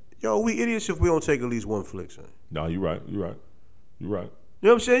that, yo, we idiots if we don't take at least one flick, son. No, you're right. You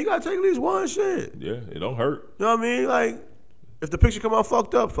know what I'm saying? You got to take at least one shit. Yeah, it don't hurt. You know what I mean? Like, if the picture come out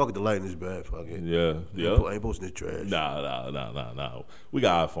fucked up, fuck it, the lighting is bad. Fuck it. Yeah. I ain't posting this trash. Nah. We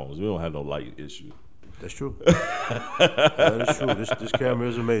got iPhones. We don't have no light issue. That's true. That is true. This camera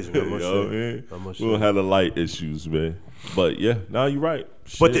is amazing. I must say. We don't have the light issues, man. But, yeah, you're right.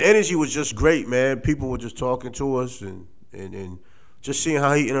 Shit. But the energy was just great, man. People were just talking to us and just seeing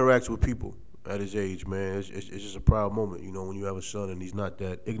how he interacts with people. At his age, man, it's just a proud moment, when you have a son and he's not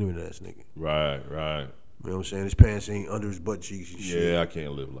that ignorant ass nigga. Right. You know what I'm saying? His pants ain't under his butt cheeks and shit. Yeah, I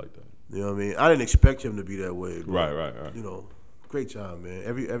can't live like that. You know what I mean? I didn't expect him to be that way. But, right. Great time, man.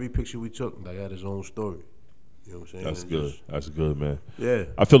 Every picture we took, like, had his own story. You know what I'm saying? That's good, man. Yeah.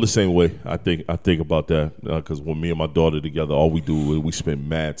 I feel the same way. I think about that because when me and my daughter together, all we do is we spend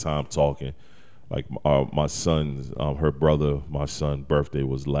mad time talking. Like my son's, her brother, my son's birthday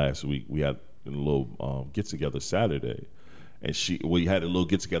was last week. We had a little get together Saturday, and we had a little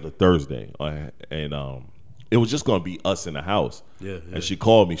get together Thursday, and it was just gonna be us in the house. Yeah. And she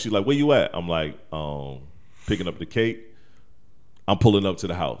called me. She's like, "Where you at?" I'm like, "Picking up the cake." I'm pulling up to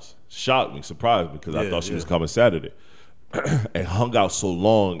the house. Shocked me, surprised me because I thought she was coming Saturday, and hung out so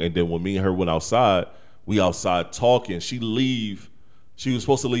long. And then when me and her went outside, we outside talking. She was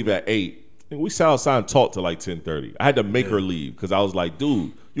supposed to leave at 8. And we sat outside and talked till like 10:30. I had to make her leave because I was like,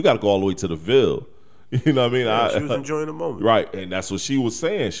 dude, you got to go all the way to the Ville. You know what I mean? Yeah, she was enjoying the moment. Right, and that's what she was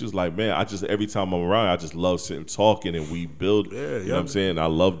saying. She was like, man, every time I'm around, I just love sitting talking and we build. You know what I'm saying? I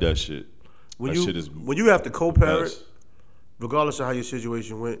love that shit. When you have to co-parent, regardless of how your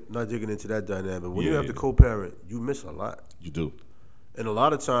situation went, not digging into that dynamic, when you have to co-parent, you miss a lot. You do. And a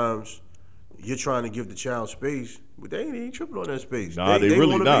lot of times, you're trying to give the child space, but they ain't tripping on that space. Nah, they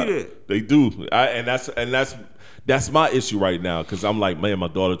really not. They do, and that's my issue right now because I'm like, man, my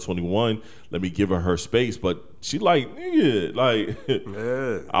daughter 21. Let me give her space, but she like, nigga, like,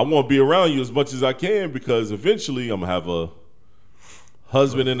 I want to be around you as much as I can because eventually I'm gonna have a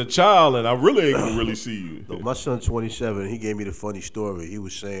husband and a child, and I really ain't gonna really see you. Look, my son's 27. He gave me the funny story. He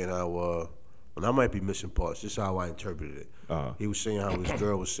was saying how, and I might be missing parts. This is how I interpreted it. He was saying how his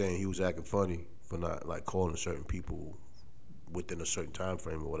girl was saying he was acting funny for not like calling certain people within a certain time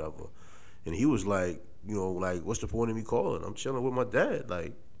frame or whatever. And he was like, like, what's the point of me calling? I'm chilling with my dad.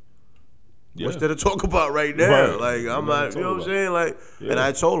 Like, what's there to talk about right now? Right. Like, I'm not, you know what I'm saying? Like, and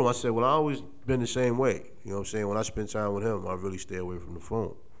I told him, I said, well, I always been the same way. You know what I'm saying? When I spend time with him, I really stay away from the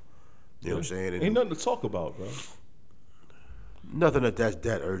phone. You know what I'm saying? And ain't nothing to talk about, bro. Nothing that's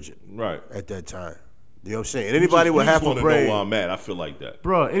that urgent. Right. At that time. You know what I'm saying? And anybody with half a want to brain, know where I'm at. I feel like that,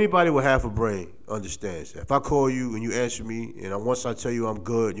 bro. Anybody with half a brain understands that. If I call you and you answer me, and once I tell you I'm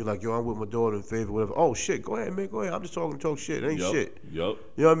good, you're like, yo, I'm with my daughter in favor, whatever. Oh shit, go ahead, man, go ahead. I'm just talk shit. It ain't shit. Yep. You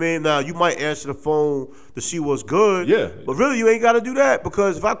know what I mean? Now you might answer the phone to see what's good. Yeah. But really, you ain't got to do that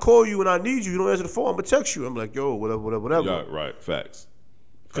because if I call you and I need you, you don't answer the phone. I'm gonna text you. I'm like, yo, whatever. Yeah, right. Facts.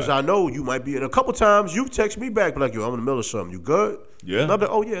 Because I know you might be. And a couple times you've texted me back, like, yo, I'm in the middle of something. You good? Yeah. And I'm like,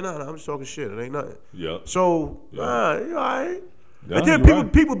 oh yeah, nah, I'm just talking shit. It ain't nothing. Yeah. So, you all right. Yeah, and then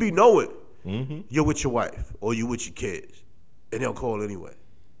people be knowing you're with your wife or you with your kids, and they'll call anyway.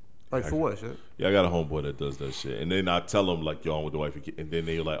 Like for what, shit? Yeah, I got a homeboy that does that shit, and then I tell them like, yo, I'm with the wife, and then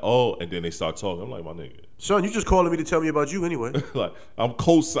they're like, oh, and then they start talking. I'm like, my nigga, son, you just calling me to tell me about you anyway. like I'm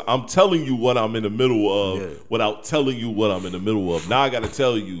telling you what I'm in the middle of without telling you what I'm in the middle of. Now I got to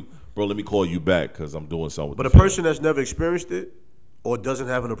tell you, bro. Let me call you back because I'm doing something. But a person that's never experienced it or doesn't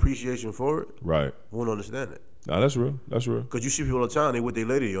have an appreciation for it, right, won't understand it. Nah, that's real. That's real. Because you see people all the time, they with their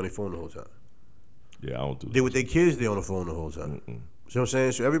lady on their phone the whole time. Yeah, I don't do that. They with their kids, they on the phone the whole time. See what I'm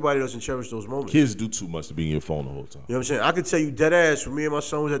saying? So everybody doesn't cherish those moments. Kids do too much to be in your phone the whole time. You know what I'm saying? I can tell you dead ass when me and my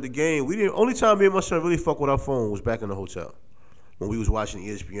son was at the game. Only time me and my son really fuck with our phone was back in the hotel. When we was watching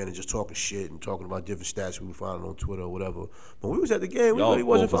ESPN and just talking shit and talking about different stats we were finding on Twitter or whatever. When we was at the game, we really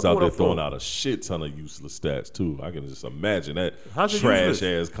wasn't fucking out with there our phone. throwing out a shit ton of useless stats too. I can just imagine that How's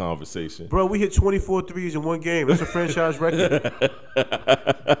ass conversation. Bro, we hit 24 threes in one game. That's a franchise record.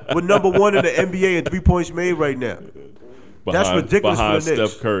 We're number one in the NBA in 3 points made right now. That's ridiculous behind for the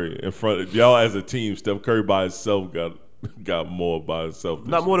Knicks. Steph Curry in front of y'all as a team. Steph Curry by himself got more by himself.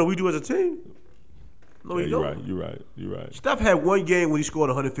 Not more than we do as a team. No, yeah, you don't. You're right. Steph had one game when he scored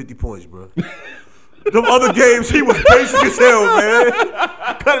 150 points, bro. Them other games, he was basic as hell, man.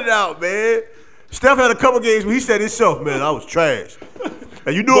 Cut it out, man. Steph had a couple games where he said himself, man, I was trash.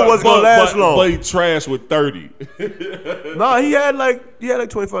 And you knew it wasn't going to last long. But he trashed with 30. Nah, he had like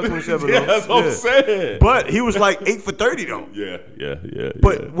 25, 27. Yeah, that's what I'm saying. But he was like 8 for 30, though. Yeah.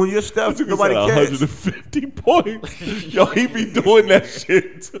 But when you're Steph, nobody cares. 150 points. Yo, he be doing that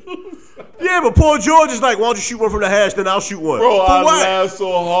shit, too. Yeah, but Paul George is like, why don't you shoot one from the hash, then I'll shoot one. Bro, I what? laugh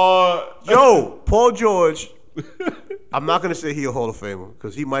so hard. Yo, Paul George, I'm not going to say he a Hall of Famer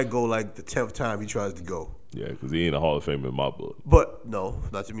because he might go like the 10th time he tries to go. Yeah, because he ain't a Hall of Famer in my book. But, no,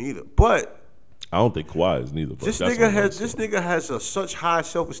 not to me either. But I don't think Kawhi is neither. But this nigga has such high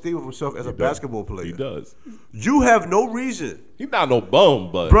self-esteem of himself as a basketball player. He does. You have no reason. He's not no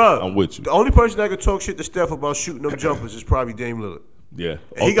bum, but Bruh, I'm with you. The only person that can talk shit to Steph about shooting them jumpers is probably Dame Lillard. Yeah.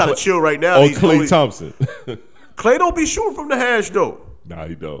 And he got to chill right now. Or Klay Thompson. Klay don't be shooting from the hash, though. Nah,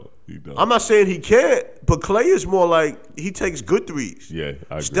 he don't. I'm not saying he can't, but Klay is more like he takes good threes. Yeah,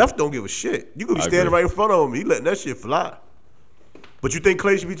 I agree. Steph don't give a shit. You could be standing right in front of him. He letting that shit fly. But you think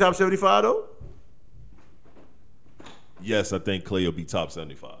Klay should be top 75, though? Yes, I think Klay will be top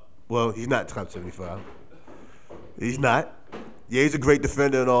 75. Well, he's not top 75. He's not. Yeah, he's a great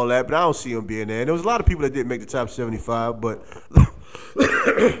defender and all that, but I don't see him being there. And there was a lot of people that didn't make the top 75, but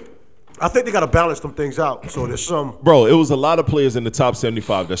I think they got to balance them things out. So there's some. Bro, it was a lot of players in the top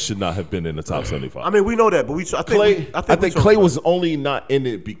 75 that should not have been in the top 75. I mean, we know that, but I think Klay was only not in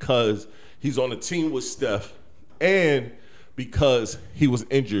it because he's on a team with Steph and because he was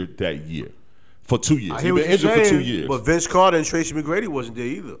injured that year for 2 years. He's been injured for 2 years. But Vince Carter and Tracy McGrady wasn't there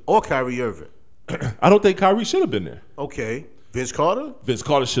either, or Kyrie Irving. I don't think Kyrie should have been there. Okay. Vince Carter? Vince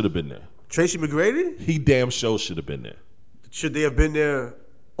Carter should have been there. Tracy McGrady? He damn sure should have been there. Should they have been there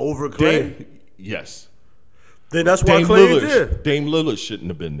over Klay? Yes. Then that's why Klay is there. Dame Lillard shouldn't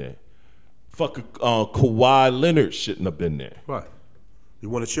have been there. Kawhi Leonard shouldn't have been there. Right. You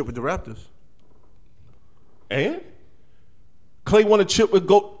want to chip with the Raptors. And? Klay won a chip with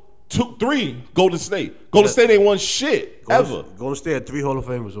three Golden State. Golden State ain't won shit ever. Golden State had 3 Hall of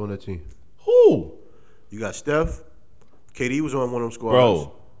Famers on that team. Who? You got Steph. KD was on one of them squads.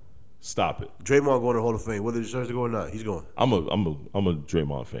 Bro, stop it. Draymond going to the Hall of Fame. Whether he deserves to go or not, he's going. I'm a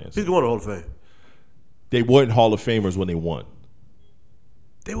Draymond fan. He's going to the Hall of Fame. They weren't Hall of Famers when they won.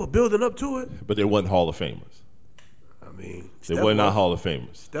 They were building up to it. But they weren't Hall of Famers. I mean, they were not Hall of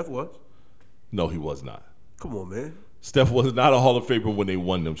Famers. Steph was. No, he was not. Come on, man. Steph was not a Hall of Famer when they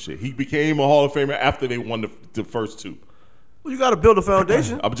won them shit. He became a Hall of Famer after they won the first 2. Well, you got to build a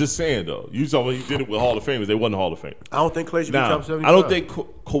foundation. I'm just saying, though. You saw when he did it with Hall of Famers. They wasn't Hall of Famers. I don't think Klay should be top 75. I don't think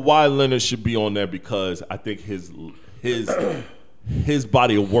Kawhi Leonard should be on there because I think his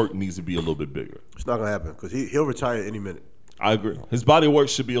body of work needs to be a little bit bigger. It's not going to happen because he'll retire any minute. I agree. His body of work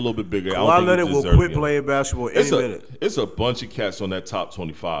should be a little bit bigger. Kawhi Leonard will quit playing basketball any minute. It's a bunch of cats on that top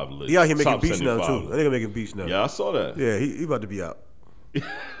 25 list. Yeah, he making beats now, too. I think he's making beats now. Yeah, I saw that. Yeah, he about to be out.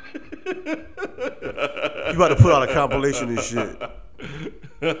 You about to put out a compilation and shit.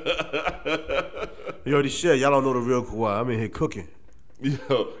 You already said y'all don't know the real Kawhi. I'm in here cooking.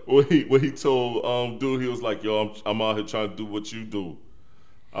 Yo, when he told dude, he was like, "Yo, I'm out here trying to do what you do."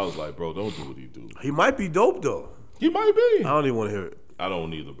 I was like, "Bro, don't do what he do." He might be dope though. He might be. I don't even want to hear it. I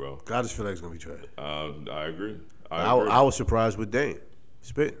don't either, bro. I just feel like it's gonna be trash. I agree. I was surprised with Dame.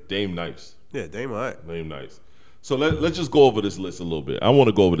 Spit. Dame nice. Yeah, Dame all right. Dame nice. So let's just go over this list a little bit. I want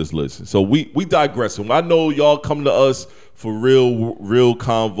to go over this list. So we digressing. I know y'all come to us for real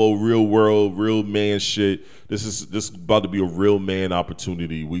convo, real world, real man shit. This is about to be a real man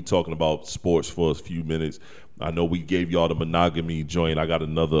opportunity. We talking about sports for a few minutes. I know we gave y'all the monogamy joint. I got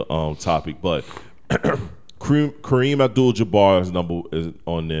another topic, but Kareem Abdul-Jabbar's number is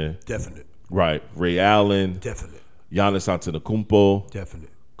on there. Definite. Right. Ray Allen. Definite. Giannis Antetokounmpo. Definite.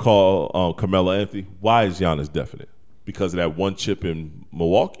 Carmelo Anthony. Why is Giannis definite? Because of that one chip in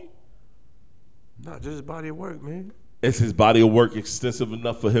Milwaukee? Not just his body of work, man. Is his body of work extensive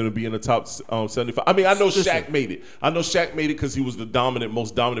enough for him to be in the top 75? I mean, I know Shaq made it. I know Shaq made it because he was the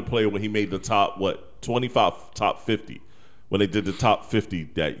most dominant player when he made the top 25, top 50. When they did the top 50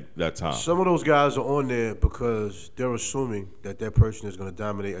 that time. Some of those guys are on there because they're assuming that person is going to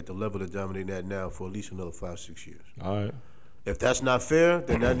dominate at the level they're dominating at now for at least another 5-6 years. All right. If that's not fair,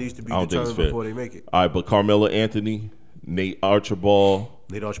 then that needs to be determined before they make it. All right, but Carmelo Anthony, Nate Archibald.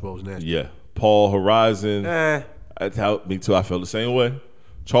 Nate Archibald was nasty. Yeah. Paul Horizon. Me too. I felt the same way.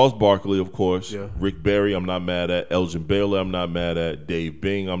 Charles Barkley, of course. Yeah. Rick Barry, I'm not mad at. Elgin Baylor, I'm not mad at. Dave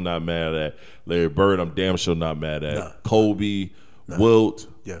Bing, I'm not mad at. Larry Bird, I'm damn sure not mad at. Nah. Kobe, Wilt,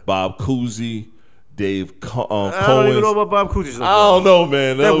 Yeah. Bob Cousy, Dave Cohen. I don't even know about Bob Cousy. I don't know,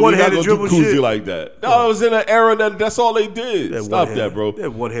 man. That one-handed dribble Cousy shit. like that. No, it was in an era that's all they did. Stop that, bro.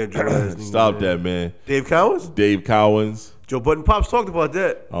 That one-handed dribble. Stop that, man. Dave Cowens? Dave Cowens. Joe Budden Pops talked about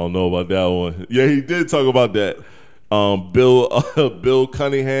that. I don't know about that one. Yeah, he did talk about that. Bill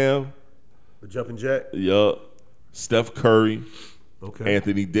Cunningham. The jumping jack. Yup. Steph Curry. Okay.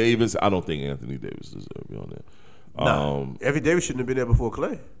 Anthony Davis. I don't think Anthony Davis deserves to be on there. Anthony Davis shouldn't have been there before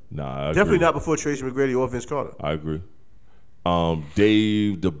Clay. Nah, I Definitely agree. not before Tracy McGrady or Vince Carter. I agree.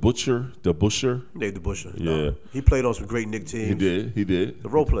 Dave the Butcher. Dave the Busher. Yeah. No. He played on some great Knicks teams. He did. The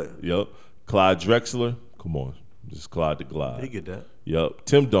role player. Yep. Clyde Drexler. Come on. Just Clyde the Glide. He get that. Yep.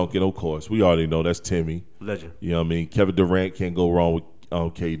 Tim Duncan, of course. We already know that's Timmy. Legend. You know what I mean? Kevin Durant can't go wrong with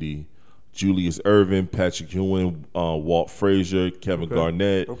KD. Julius Erving, Patrick Ewing, Walt Frazier, Kevin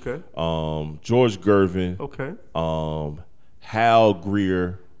Garnett. Okay. George Gervin. Okay. Hal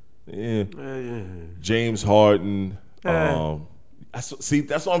Greer. James Harden. That's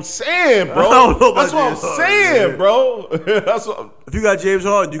what I'm saying, bro. I don't know about that's what I'm James saying, Harden, bro. That's what If you got James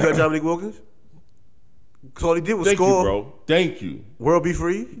Harden, you got Dominique Wilkins? Because all he did was Thank score. you, bro. Thank you. World be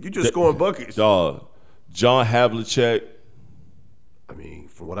free. You just scoring buckets. Dog. John Havlicek. I mean,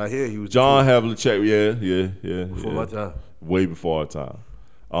 from what I hear, he was John Havlicek, yeah. before my time. Way before our time.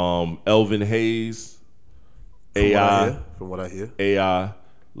 Elvin Hayes. From what I hear. AI.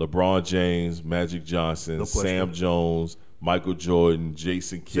 LeBron James, Magic Johnson, No question. Sam Jones, Michael Jordan,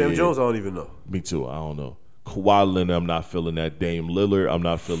 Jason Kidd. Sam Jones, I don't even know. Me too. I don't know. Kawhi Leonard, I'm not feeling that. Dame Lillard, I'm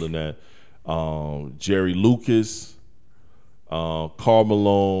not feeling that. Jerry Lucas, Karl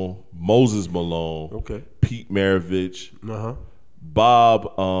Malone, Moses Malone, Okay. Pete Maravich,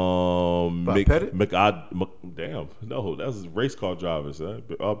 Bob Pettit? Damn, no, that's race car drivers. Huh?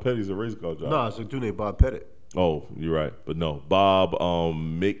 Bob Petty's a race car driver. No, it's a dude named Bob Pettit. Oh, you're right, but no, Bob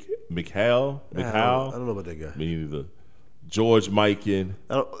McHale. I don't know about that guy. Me neither. George Mikan.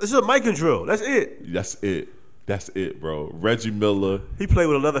 This is a Mikan drill. That's it. That's it, bro. Reggie Miller. He played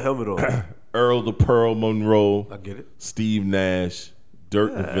with another helmet on. Earl the Pearl Monroe. I get it. Steve Nash.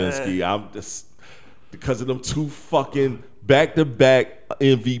 Dirk Nowitzki. I'm just because of them two fucking back-to-back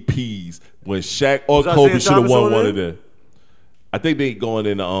MVPs. When Shaq or Kobe should have won one of them. I think they going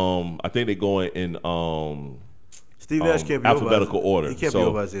in. Steve Nash can't be alphabetical over. order. He can't be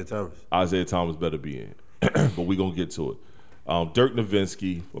over Isaiah Thomas. Isaiah Thomas better be in, but we gonna get to it. Dirk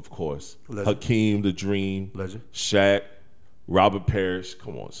Nowitzki, of course. Legend. Hakeem the Dream. Legend. Shaq. Robert Parrish.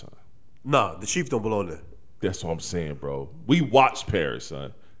 Come on, son. Nah, the Chiefs don't belong there. That's what I'm saying, bro. We watched Parrish,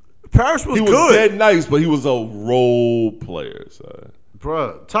 son. Parrish was He was good. dead nice, but he was a role player, son.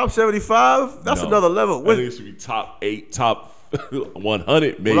 Bruh, top 75? That's No. another level. I think it should be top 8, top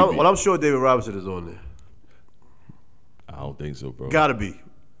 100, maybe. Well, I'm sure David Robinson is on there. I don't think so, bro. Gotta be.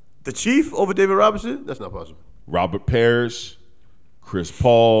 The Chief over David Robinson? That's not possible. Robert Parrish, Chris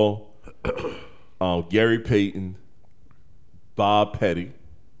Paul, Gary Payton, Bob Petty.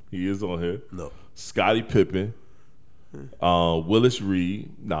 He is on here. No. Scottie Pippen, Willis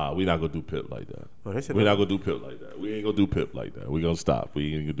Reed. Nah, we not gonna do Pip like that. Oh, they said We're that. not gonna do Pip like that. We ain't gonna do Pip like that. We gonna stop.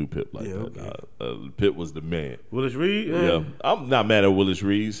 We ain't gonna do Pip like that. Okay. Pip was the man. Willis Reed? Yeah, I'm not mad at Willis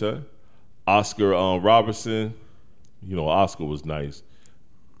Reed, son. Oscar Robertson. You know, Oscar was nice.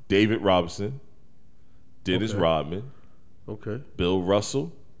 David Robinson. Dennis Rodman. Okay. Bill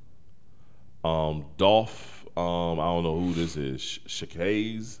Russell. Dolph. I don't know who this is.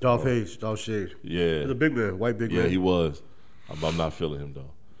 Shakayes. Dolph Hayes. Dolph Shades. Yeah. He's a big man. White big man. Yeah, he was. I'm not feeling him,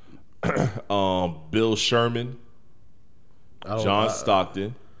 though. Bill Sherman. John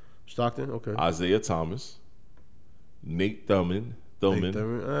Stockton. Stockton? Okay. Isaiah Thomas. Nate Thurman. Nate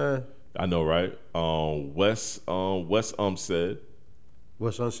Thurman. I know, right? Wes Umstead.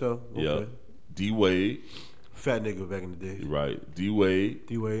 Wes Unseld? Okay. Yeah. D Wade. Fat nigga back in the day. Right. D Wade.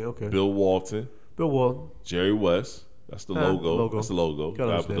 D-Wade, okay. Bill Walton. Bill Walton. Jerry West. That's the logo. That's the logo.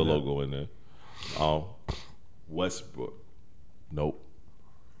 Gotta Gotta put the understand logo in there. Westbrook. Nope.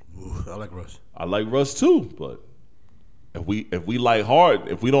 Ooh, I like Russ. I like Russ too, but if we like Harden,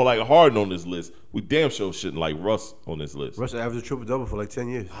 if we don't like Harden on this list, we damn sure shouldn't like Russ on this list. Russ averaged a triple-double for like 10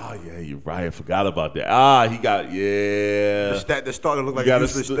 years. Oh yeah, you're right. I forgot about that. He got The starting to look like a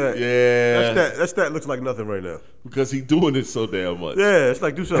useless stat. Yeah. That stat looks like nothing right now. Because he doing it so damn much. Yeah, it's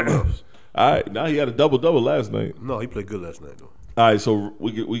like do something else. All right, now he had a double last night. No, he played good last night though. All right, so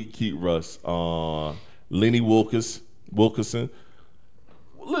we can keep Russ. Lenny Wilkerson.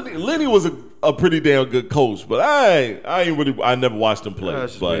 Lenny was a pretty damn good coach, but I never watched him play.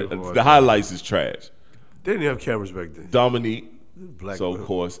 But the highlights is trash. They didn't have cameras back then. Dominique, Black so belt. of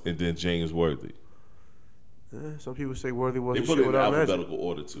course, and then James Worthy. Some people say Worthy They wasn't put shit it in without Magic. alphabetical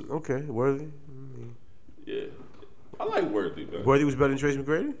order too. Okay, Worthy. Yeah, I like Worthy, man. Worthy was better than Tracy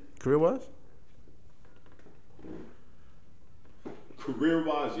McGrady, career-wise?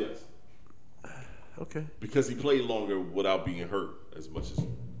 Career-wise, yes, Okay. because he played longer without being hurt as much as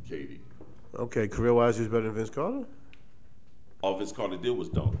KD. Okay, career-wise, he was better than Vince Carter? All Vince Carter did was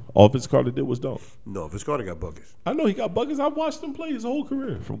dunk. All Vince Carter did was dunk. No, Vince Carter got buckets. I know he got buckets. I watched him play his whole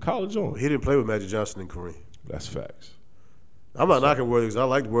career from college on. He didn't play with Magic Johnson and Kareem. That's facts. I'm not knocking Worthy because I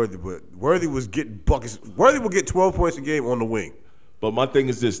liked Worthy, but Worthy was getting buckets. Worthy would get 12 points a game on the wing. But my thing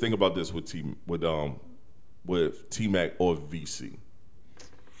is this: think about this with T-Mac or VC.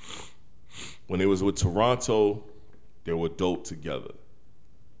 When they was with Toronto, they were dope together.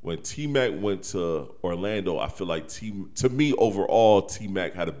 When T-Mac went to Orlando, I feel like to me overall,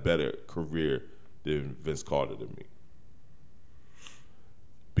 T-Mac had a better career than Vince Carter to me.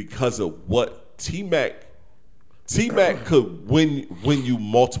 Because of what T-Mac could win you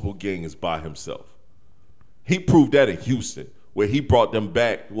multiple games by himself. He proved that in Houston, where he brought them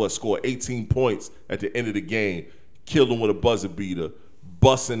back, scored 18 points at the end of the game, killed them with a buzzer beater,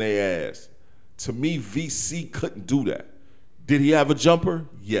 busting their ass. To me, VC couldn't do that. Did he have a jumper?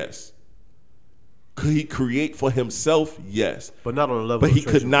 Yes. Could he create for himself? Yes. But not on the level But of he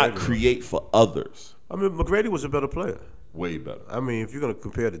Tracy could not McGrady. create for others. I mean, McGrady was a better player. Way better. I mean, if you're going to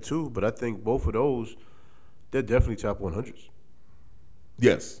compare the two, but I think both of those, they're definitely top 100s.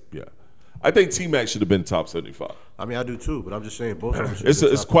 Yes. Yeah. I think T-Mac should have been top 75. I mean, I do too, but I'm just saying both of them should It's have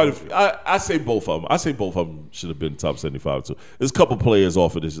been it's top quite 100. I say both of them. I say both of them should have been top 75 too. There's a couple players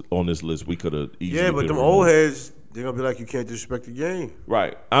off of this on this list we could have easily. Yeah, but been them removed. old heads, they're going to be like, you can't disrespect the game.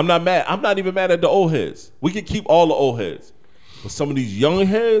 Right. I'm not mad. I'm not even mad at the old heads. We can keep all the old heads. But some of these young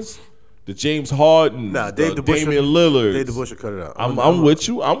heads, the James Harden, Dave the DeBusschere- Damian Lillard. Dave DeBusschere cut it out. I'm with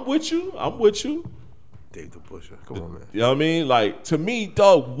you. I'm with you. I'm with you. Dave DeBusschere. Come on, man. You know what I mean? Like, to me,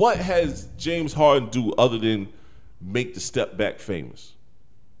 dog, what has James Harden do other than make the step back famous?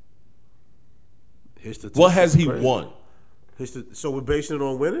 What has he won? So we're basing it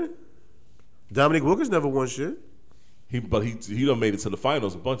on winning? Dominique Wilkins never won shit. He done made it to the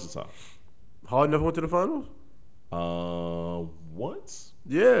finals a bunch of times. Harden never went to the finals? Once?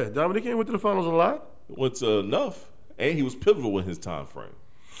 Yeah, Dominique ain't went to the finals a lot. Went to enough. And he was pivotal in his time frame.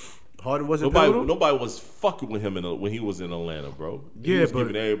 Harden wasn't pivotal? Nobody was fucking with him when he was in Atlanta, bro. He Yeah, was but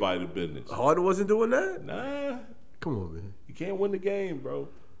giving everybody the business. Harden wasn't doing that? Nah, Come on, man. you can't win the game, bro.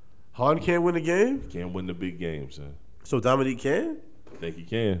 Harden can't win the game? You can't win the big games, son. So Dominique can? I think he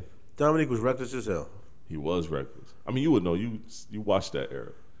can. Dominique was reckless as hell. He was reckless. I mean, you would know. You watched that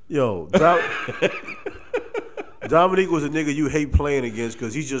era. Yo, Dominique was a nigga you hate playing against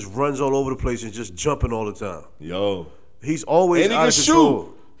because he just runs all over the place and just jumping all the time. Yo. He's always And he out can of control.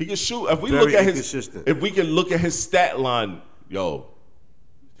 shoot. He can shoot. If we Very look at inconsistent. if we can look at his stat line, yo,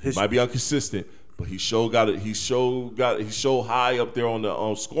 he might be inconsistent, but he showed high up there on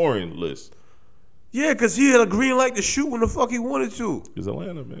the scoring list. Yeah, because he had a green light to shoot when the fuck he wanted to. It's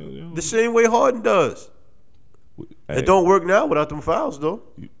Atlanta, man. You know? The same way Harden does. It don't work now without them fouls, though.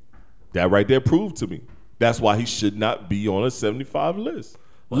 That right there proved to me. That's why he should not be on a 75 list.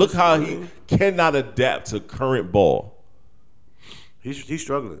 Look how he cannot adapt to current ball. He's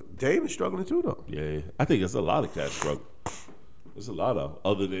struggling. Dame is struggling too, though. Yeah, I think it's a lot of cats struggling. There's a lot of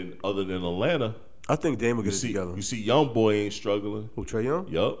other than Atlanta. I think Dame will get it together. You see, young boy ain't struggling. Who, Trae Young?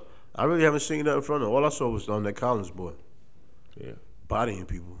 Yup. I really haven't seen nothing from him. All I saw was on that Collins boy. Yeah. Bodying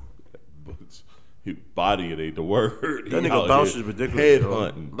people. He bodying ain't the word. That nigga bounces ridiculous. Head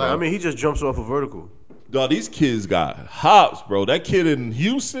hunting. Like, I mean, he just jumps off a vertical. Dog, these kids got hops, bro. That kid in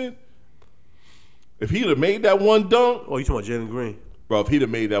Houston, if he'd have made that one dunk. Oh, you talking about Jalen Green? Bro, if he'd have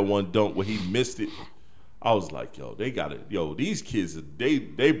made that one dunk where he missed it, I was like, yo, they got it. Yo, these kids,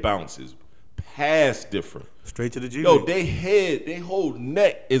 they bounces past different. Straight to the G Yo, League. they whole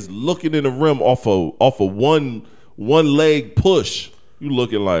neck is looking in the rim off of one leg push. You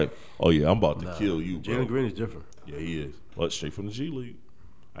looking like, oh yeah, I'm about to kill you, bro. Jalen Green is different. Yeah, he is. But straight from the G League.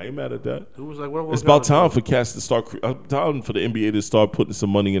 I ain't mad at that. It was like, it's about time for cats to start. Time for the NBA to start putting some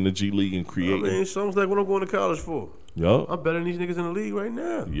money in the G League and creating. I mean, sounds like what I'm going to college for. Yup. I'm better than these niggas in the league right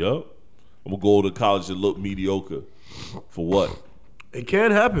now. Yup. I'm gonna go to college and look mediocre. For what? It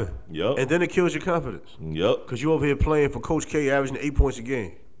can happen. Yup. And then it kills your confidence. Yup. Because you over here playing for Coach K, averaging 8 points a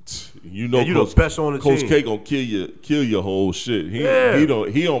game. You know, you're the best on the Coach team. K gonna kill your whole shit.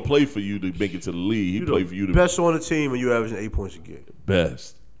 He don't play for you to make it to the league. He play for you to best on the team, and you averaging 8 points a game.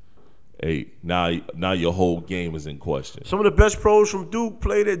 Best. Hey, now your whole game is in question. Some of the best pros from Duke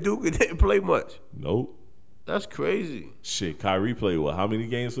played at Duke and didn't play much. Nope. That's crazy. Shit, Kyrie played what? How many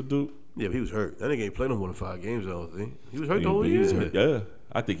games for Duke? Yeah, but he was hurt. That nigga ain't played no more than 5 games, I don't think. He was hurt the whole year. Yeah,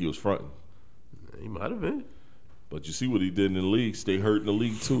 I think he was fronting. He might have been. But you see what he did in the league. Stay hurt in the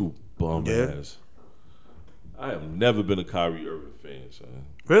league too. Bum ass. I have never been a Kyrie Irving fan, son.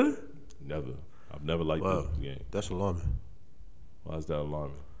 Really? Never. I've never liked this game. That's alarming. Why is that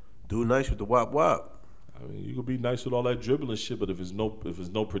alarming? Dude nice with the wop wop. I mean, you could be nice with all that dribbling shit, but if it's no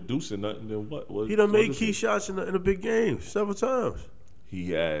producing nothing, then what he done made key shots in a big game several times.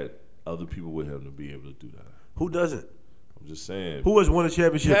 He had other people with him to be able to do that. Who doesn't? I'm just saying. Who has won a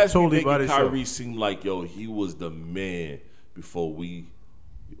championship totally by himself? Kyrie seemed like, yo, he was the man before we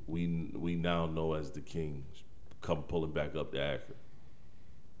now know as the king come pulling back up the Akron.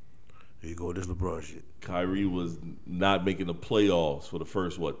 Here you go with this LeBron shit. Kyrie was not making the playoffs for the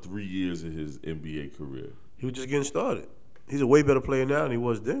first, 3 years of his NBA career. He was just getting started. He's a way better player now than he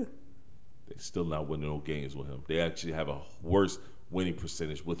was then. They're still not winning no games with him. They actually have a worse winning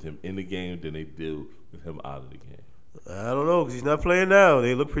percentage with him in the game than they do with him out of the game. I don't know, because he's not playing now.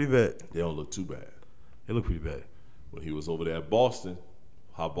 They look pretty bad. They don't look too bad. They look pretty bad. When he was over there at Boston,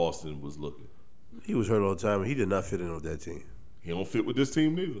 how Boston was looking. He was hurt all the time, and he did not fit in with that team. He don't fit with this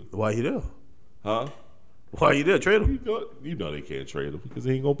team neither. Why he there? Huh? Why you there? Trade him. You know they can't trade him because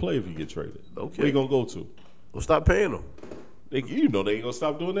he ain't gonna play if he get traded. Okay. Where he gonna go to? Well, stop paying him. You know they ain't gonna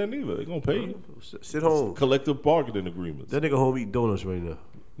stop doing that neither. They gonna pay you. Sit home. Collective bargaining agreements. That nigga home eating donuts right now.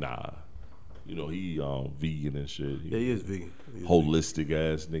 Nah. You know he vegan and shit. He is vegan. Holistic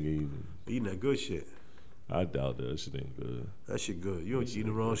ass nigga. Eating that good shit. I doubt that shit ain't good. That shit good. You ain't eating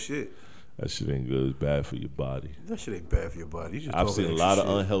the wrong shit. That shit ain't good. It's bad for your body. That shit ain't bad for your body. You just I've seen a lot of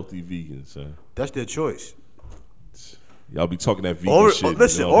shit. unhealthy vegans, son. That's their choice. Y'all be talking that vegan shit.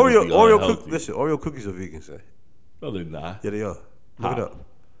 Listen, Oreo cookies are vegan, say. No, they're not. Yeah, they are. Look it up.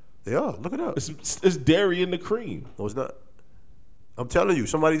 They are. Look it up. It's dairy in the cream. No, it's not. I'm telling you,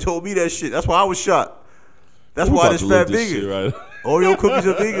 somebody told me that shit. That's why I was shocked. That's why this fat vegan. Right? Oreo cookies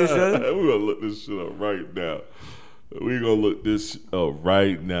are vegan, son. We're gonna look this shit up right now. We're gonna look this up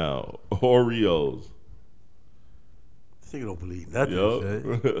right now. Oreos. This nigga don't believe nothing,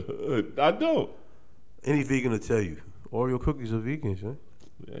 son. I don't. Any vegan will tell you. Oreo cookies are vegan, son.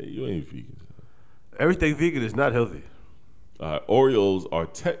 Yeah, you ain't vegan. Everything vegan is not healthy. Oreos are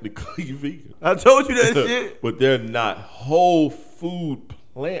technically vegan. I told you that shit. But they're not whole food,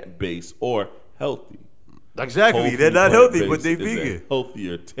 plant-based, or healthy. Exactly. They're not healthy, but they're vegan. A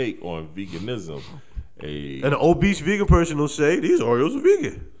healthier take on veganism. And an obese vegan person will say, these Oreos are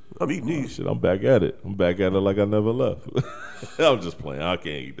vegan. I'm eating these. Shit, I'm back at it. I'm back at it like I never left. I'm just playing. I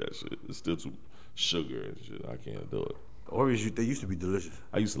can't eat that shit. It's still too sugar and shit. I can't do it. Oreos, they used to be delicious.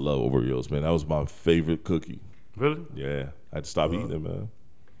 I used to love Oreos, man. That was my favorite cookie. Really? Yeah. I had to stop eating it, man.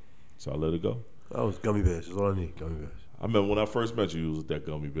 So I let it go. That was gummy bears. That's all I need, gummy bears. I remember when I first met you, it was that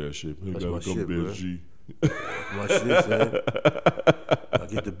gummy bear shit. That's my gummy shit, bear bro. G. My shit, son. I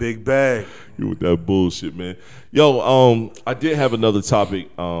get the big bag. You with that bullshit, man. Yo, I did have another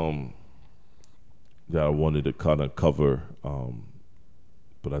topic that I wanted to kind of cover,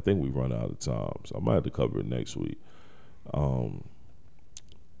 but I think we run out of time, so I might have to cover it next week.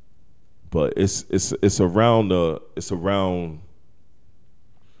 But it's around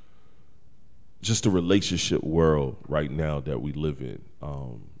just the relationship world right now that we live in,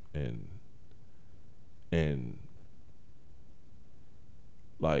 and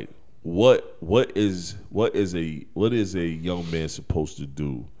like what is a young man supposed to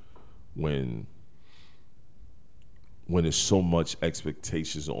do when there's so much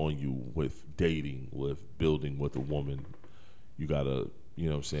expectations on you with dating, with building with a woman? You gotta, you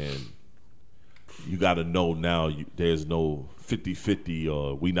know what I'm saying, you gotta know now there's no 50-50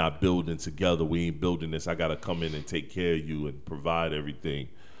 or we not building together, we ain't building this. I gotta come in and take care of you and provide everything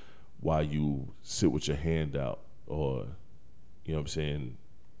while you sit with your hand out. Or, you know what I'm saying,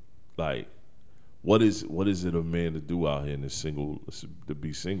 like what is it a man to do out here in this to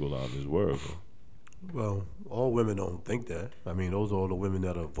be single out in this world, bro? Well, all women don't think that. I mean, those are all the women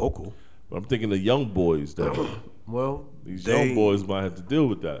that are vocal. But I'm thinking the young boys that well, these young boys might have to deal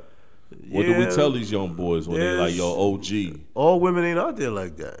with that. What do we tell these young boys when they like, yo, OG? All women ain't out there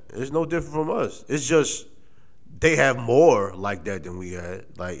like that. It's no different from us. It's just they have more like that than we had.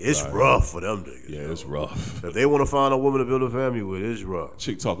 Like, it's rough for them niggas. Yeah, it's rough. If they want to find a woman to build a family with, it's rough.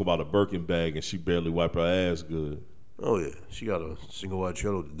 Chick talk about a Birkin bag and she barely wipe her ass good. Oh, yeah. She got a single wide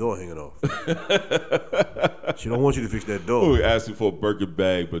trailer with the door hanging off. She don't want you to fix that door. Who asking for a Birkin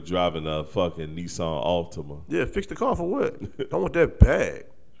bag but driving a fucking Nissan Altima? Yeah, fix the car for what? Don't want that bag.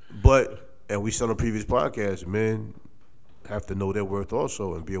 But, and we said on previous podcasts, men have to know their worth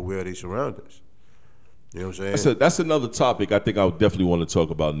also and be aware of their surroundings. You know what I'm saying? That's another topic I think I would definitely want to talk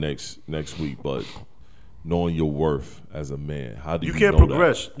about next week, but knowing your worth as a man. How do you can't know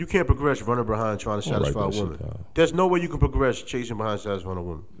progress. That? You can't progress running behind trying to satisfy a woman. There's no way you can progress chasing behind satisfying a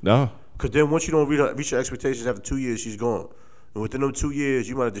woman. No. Because then once you don't reach your expectations after 2 years, she's gone. And within those 2 years,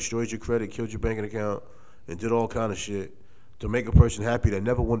 you might have destroyed your credit, killed your banking account, and did all kind of shit to make a person happy that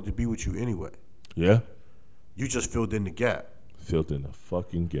never wanted to be with you anyway. Yeah. You just filled in the gap. Filled in the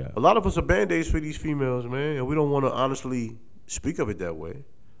fucking gap. A lot of us are Band-Aids for these females, man, and we don't want to honestly speak of it that way.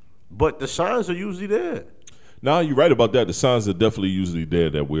 But the signs are usually there. No, you're right about that. The signs are definitely usually there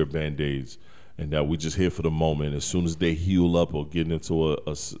that we're Band-Aids and that we're just here for the moment. As soon as they heal up or get into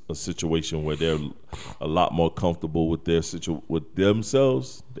a situation where they're a lot more comfortable with with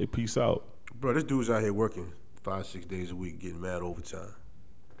themselves, they peace out. Bro, this dude's out here working 5-6 days a week, getting mad overtime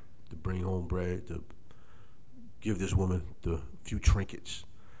to bring home bread, to give this woman the few trinkets.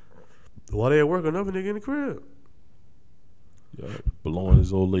 While they at work, another nigga in the crib. Yeah, blowing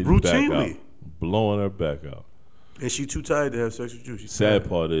his old lady routinely back out. Blowing her back out. And she too tired to have sex with you. Sad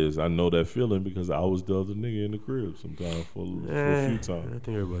part is I know that feeling because I was the other nigga in the crib sometimes for a few times. I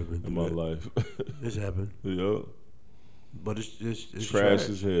think everybody been through in my that. life. It's happened. Yeah. But it's trash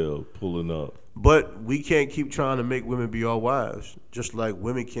as hell, pulling up. But we can't keep trying to make women be our wives, just like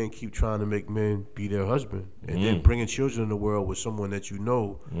women can't keep trying to make men be their husband. And then bringing children in the world with someone that you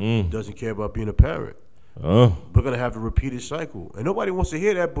know doesn't care about being a parent. We're going to have a repeated cycle. And nobody wants to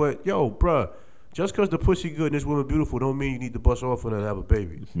hear that, but, yo, bruh, just because the pussy good and this woman beautiful don't mean you need to bust off on her and have a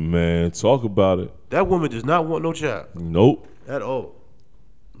baby. Man, talk about it. That woman does not want no child. Nope. At all.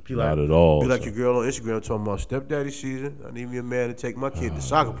 Not at all. Be like your girl on Instagram talking about stepdaddy season. I need me a man to take my kid to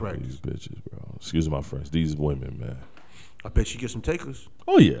soccer practice. These bitches, bro. Excuse my French. These women, man. I bet she get some takers.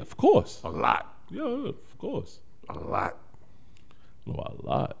 Oh, yeah, of course. A lot. Yeah, of course. A lot. No, a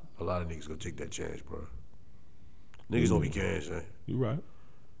lot. A lot of niggas gonna take that chance, bro. Niggas don't be caring, son. You right.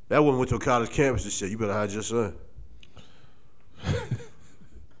 That woman went to a college campus and said, "You better hide your son."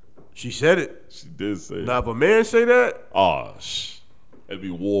 She said it. She did say it. Now, if a man say that, it'd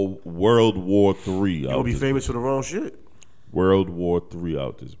be World War III. You gonna be famous for the wrong shit. World War III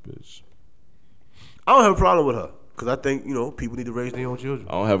out this bitch. I don't have a problem with her because I think people need to raise their own children.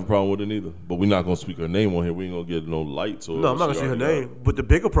 I don't have a problem with it either. But we're not gonna speak her name on here. We ain't gonna get no lights or. No, I'm not gonna say her name. But the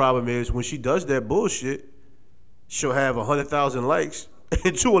bigger problem is when she does that bullshit, she'll have 100,000 likes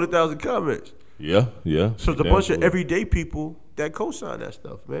and 200,000 comments. Yeah. So it's a bunch of everyday people that co-sign that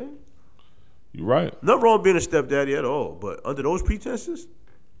stuff, man. You're right. Nothing wrong being a stepdaddy at all, but under those pretenses,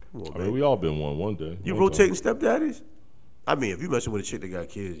 come on, I mean, we all been one day. You rotating stepdaddies? I mean, if you messing with a chick that got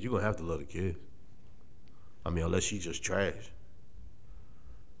kids, you're gonna have to love the kids. I mean, unless she's just trash.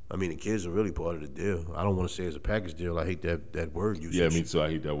 I mean, the kids are really part of the deal. I don't want to say it's a package deal. I hate that word usage. Yeah, me too.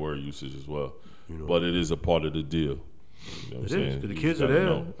 I hate that word usage as well. But it is a part of the deal. You know what I'm saying? The kids are there.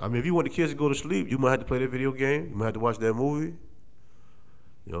 Know. I mean, if you want the kids to go to sleep, you might have to play that video game. You might have to watch that movie.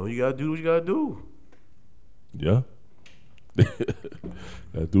 You gotta do what you gotta do. Yeah.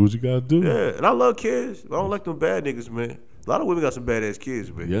 Gotta do what you gotta do. Yeah, and I love kids. I don't like them bad niggas, man. A lot of women got some badass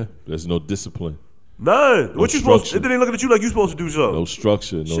kids, man. Yeah, there's no discipline. None. What you supposed to? structure. Then they looking at you like you supposed to do something. No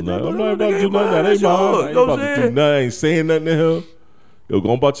structure, no Shit, nothing. I'm nigga, not about to nigga do nothing. That ain't yours. mine. I ain't You know what about I'm to do saying? nothing. I ain't saying nothing to him. Yo,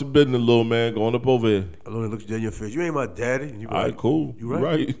 go about your business, little man. Going up over here. I know they look in your face. You ain't my daddy. And you be All right, like, cool. You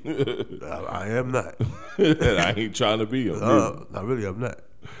right. I am not. I ain't trying to be him. Not really. I'm not.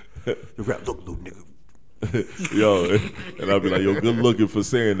 You rap, look, little nigga. Yo, and I'll be like, yo, good looking for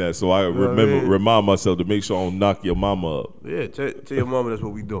saying that. So I remind myself to make sure I don't knock your mama up. Yeah, tell your mama that's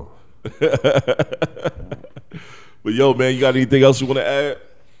what we doing. But yo, man, you got anything else you want to add?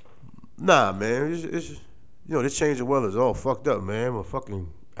 Nah, man. It's this change of weather is all fucked up, man. My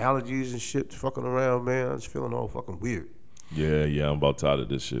fucking allergies and shit fucking around, man. I'm just feeling all fucking weird. Yeah, I'm about tired of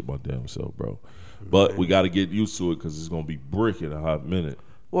this shit my damn self, bro. But we got to get used to it because it's going to be brick in a hot minute.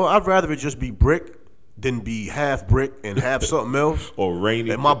 Well, I'd rather it just be brick than be half brick and half something else. Or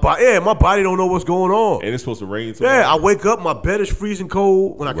rainy. And my body don't know what's going on. And it's supposed to rain tomorrow. Yeah, I wake up, my bed is freezing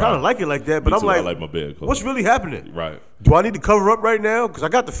cold. When I kind of like it like that, but Me I'm too, like, I like my bed cold. What's really happening? Right. Do I need to cover up right now? Because I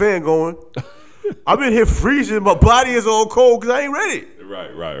got the fan going. I'm in here freezing. My body is all cold because I ain't ready.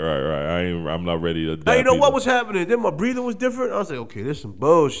 Right. I'm not ready to I didn't know either. what was happening. Then my breathing was different. I was like, okay, this some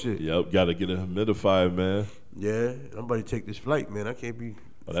bullshit. Yep, got to get a humidifier, man. Yeah, I'm about to take this flight, man. I can't be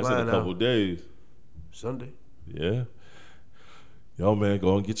That's in flying a couple out days. Sunday. Yeah. Yo, man,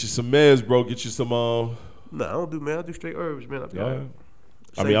 go and get you some meds, bro. Get you some Nah, I don't do, man. I do straight herbs, man. Yeah.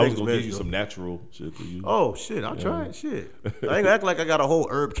 I Same mean, I was thing as gonna meds, give you though. some natural shit to use. Oh shit, I'll try it. Shit, I ain't gonna act like I got a whole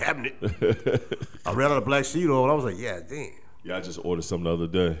herb cabinet. I ran out of black seed oil, and I was like, yeah, damn. Yeah, I just ordered some the other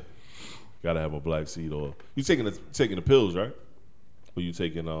day. Gotta have a black seed oil. You taking the pills, right? Or you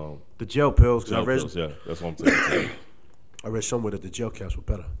taking The gel pills? Cause gel pills? Yeah, that's what I'm taking. I read somewhere that the gel caps were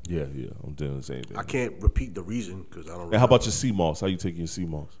better. Yeah, I'm doing the same thing. I can't repeat the reason because I don't. And how about your sea moss? How you taking your sea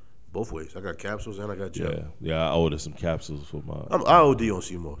moss? Both ways. I got capsules and I got gel. Yeah. I ordered some capsules for my. I OD on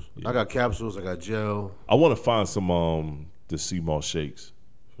CMOS. Yeah. I got capsules. I got gel. I want to find some the sea moss shakes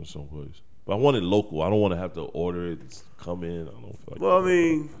from some place, but I want it local. I don't want to have to order it. It's come in. I don't feel like. Well, I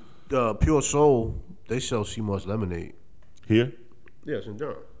mean, Pure Soul, they sell CMOS lemonade here. Yeah, it's in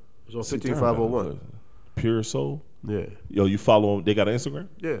Durham. It's on 15501. Pure Soul. Yeah. Yo, you follow them? They got an Instagram?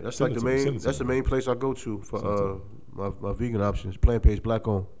 Yeah, that's like the main. That's the main place I go to for my vegan options. Plant-based, black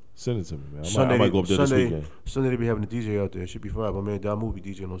owned. Send it to me, man. Sunday, I might go up there this weekend. Sunday they be having a DJ out there. It should be fire. My man Damu be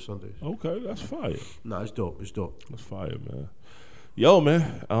DJing on Sundays. Okay, that's fire. Nah, it's dope. It's dope. That's fire, man. Yo,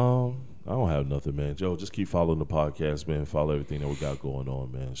 man. I don't have nothing, man. Joe, just keep following the podcast, man. Follow everything that we got going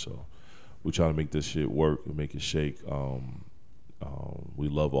on, man. So we're trying to make this shit work and make it shake. We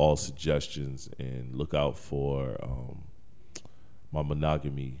love all suggestions and look out for my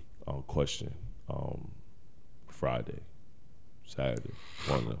monogamy question Friday, Saturday.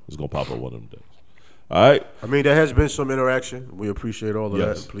 One of them. It's gonna pop up one of them days. All right. I mean, there has been some interaction. We appreciate all of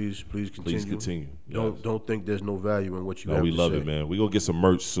Yes. that. Please continue. Please continue. Don't think there's no value in what you No, have we to love say. it, man. We're gonna get some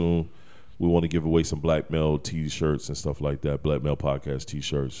merch soon. We want to give away some Black Male T-shirts and stuff like that. Black Male Podcast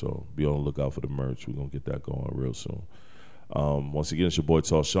T-shirts. So be on the lookout for the merch. We're gonna get that going real soon. Once again, it's your boy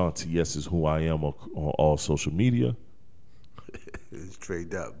Tall Sean. TS is who I am on all social media. It's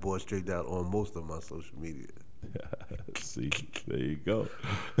straight out, boy, straight out on most of my social media. See, there you go.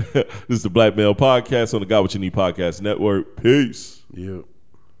 This is the Black Male Podcast on the God What You Need Podcast Network. Peace. Yeah.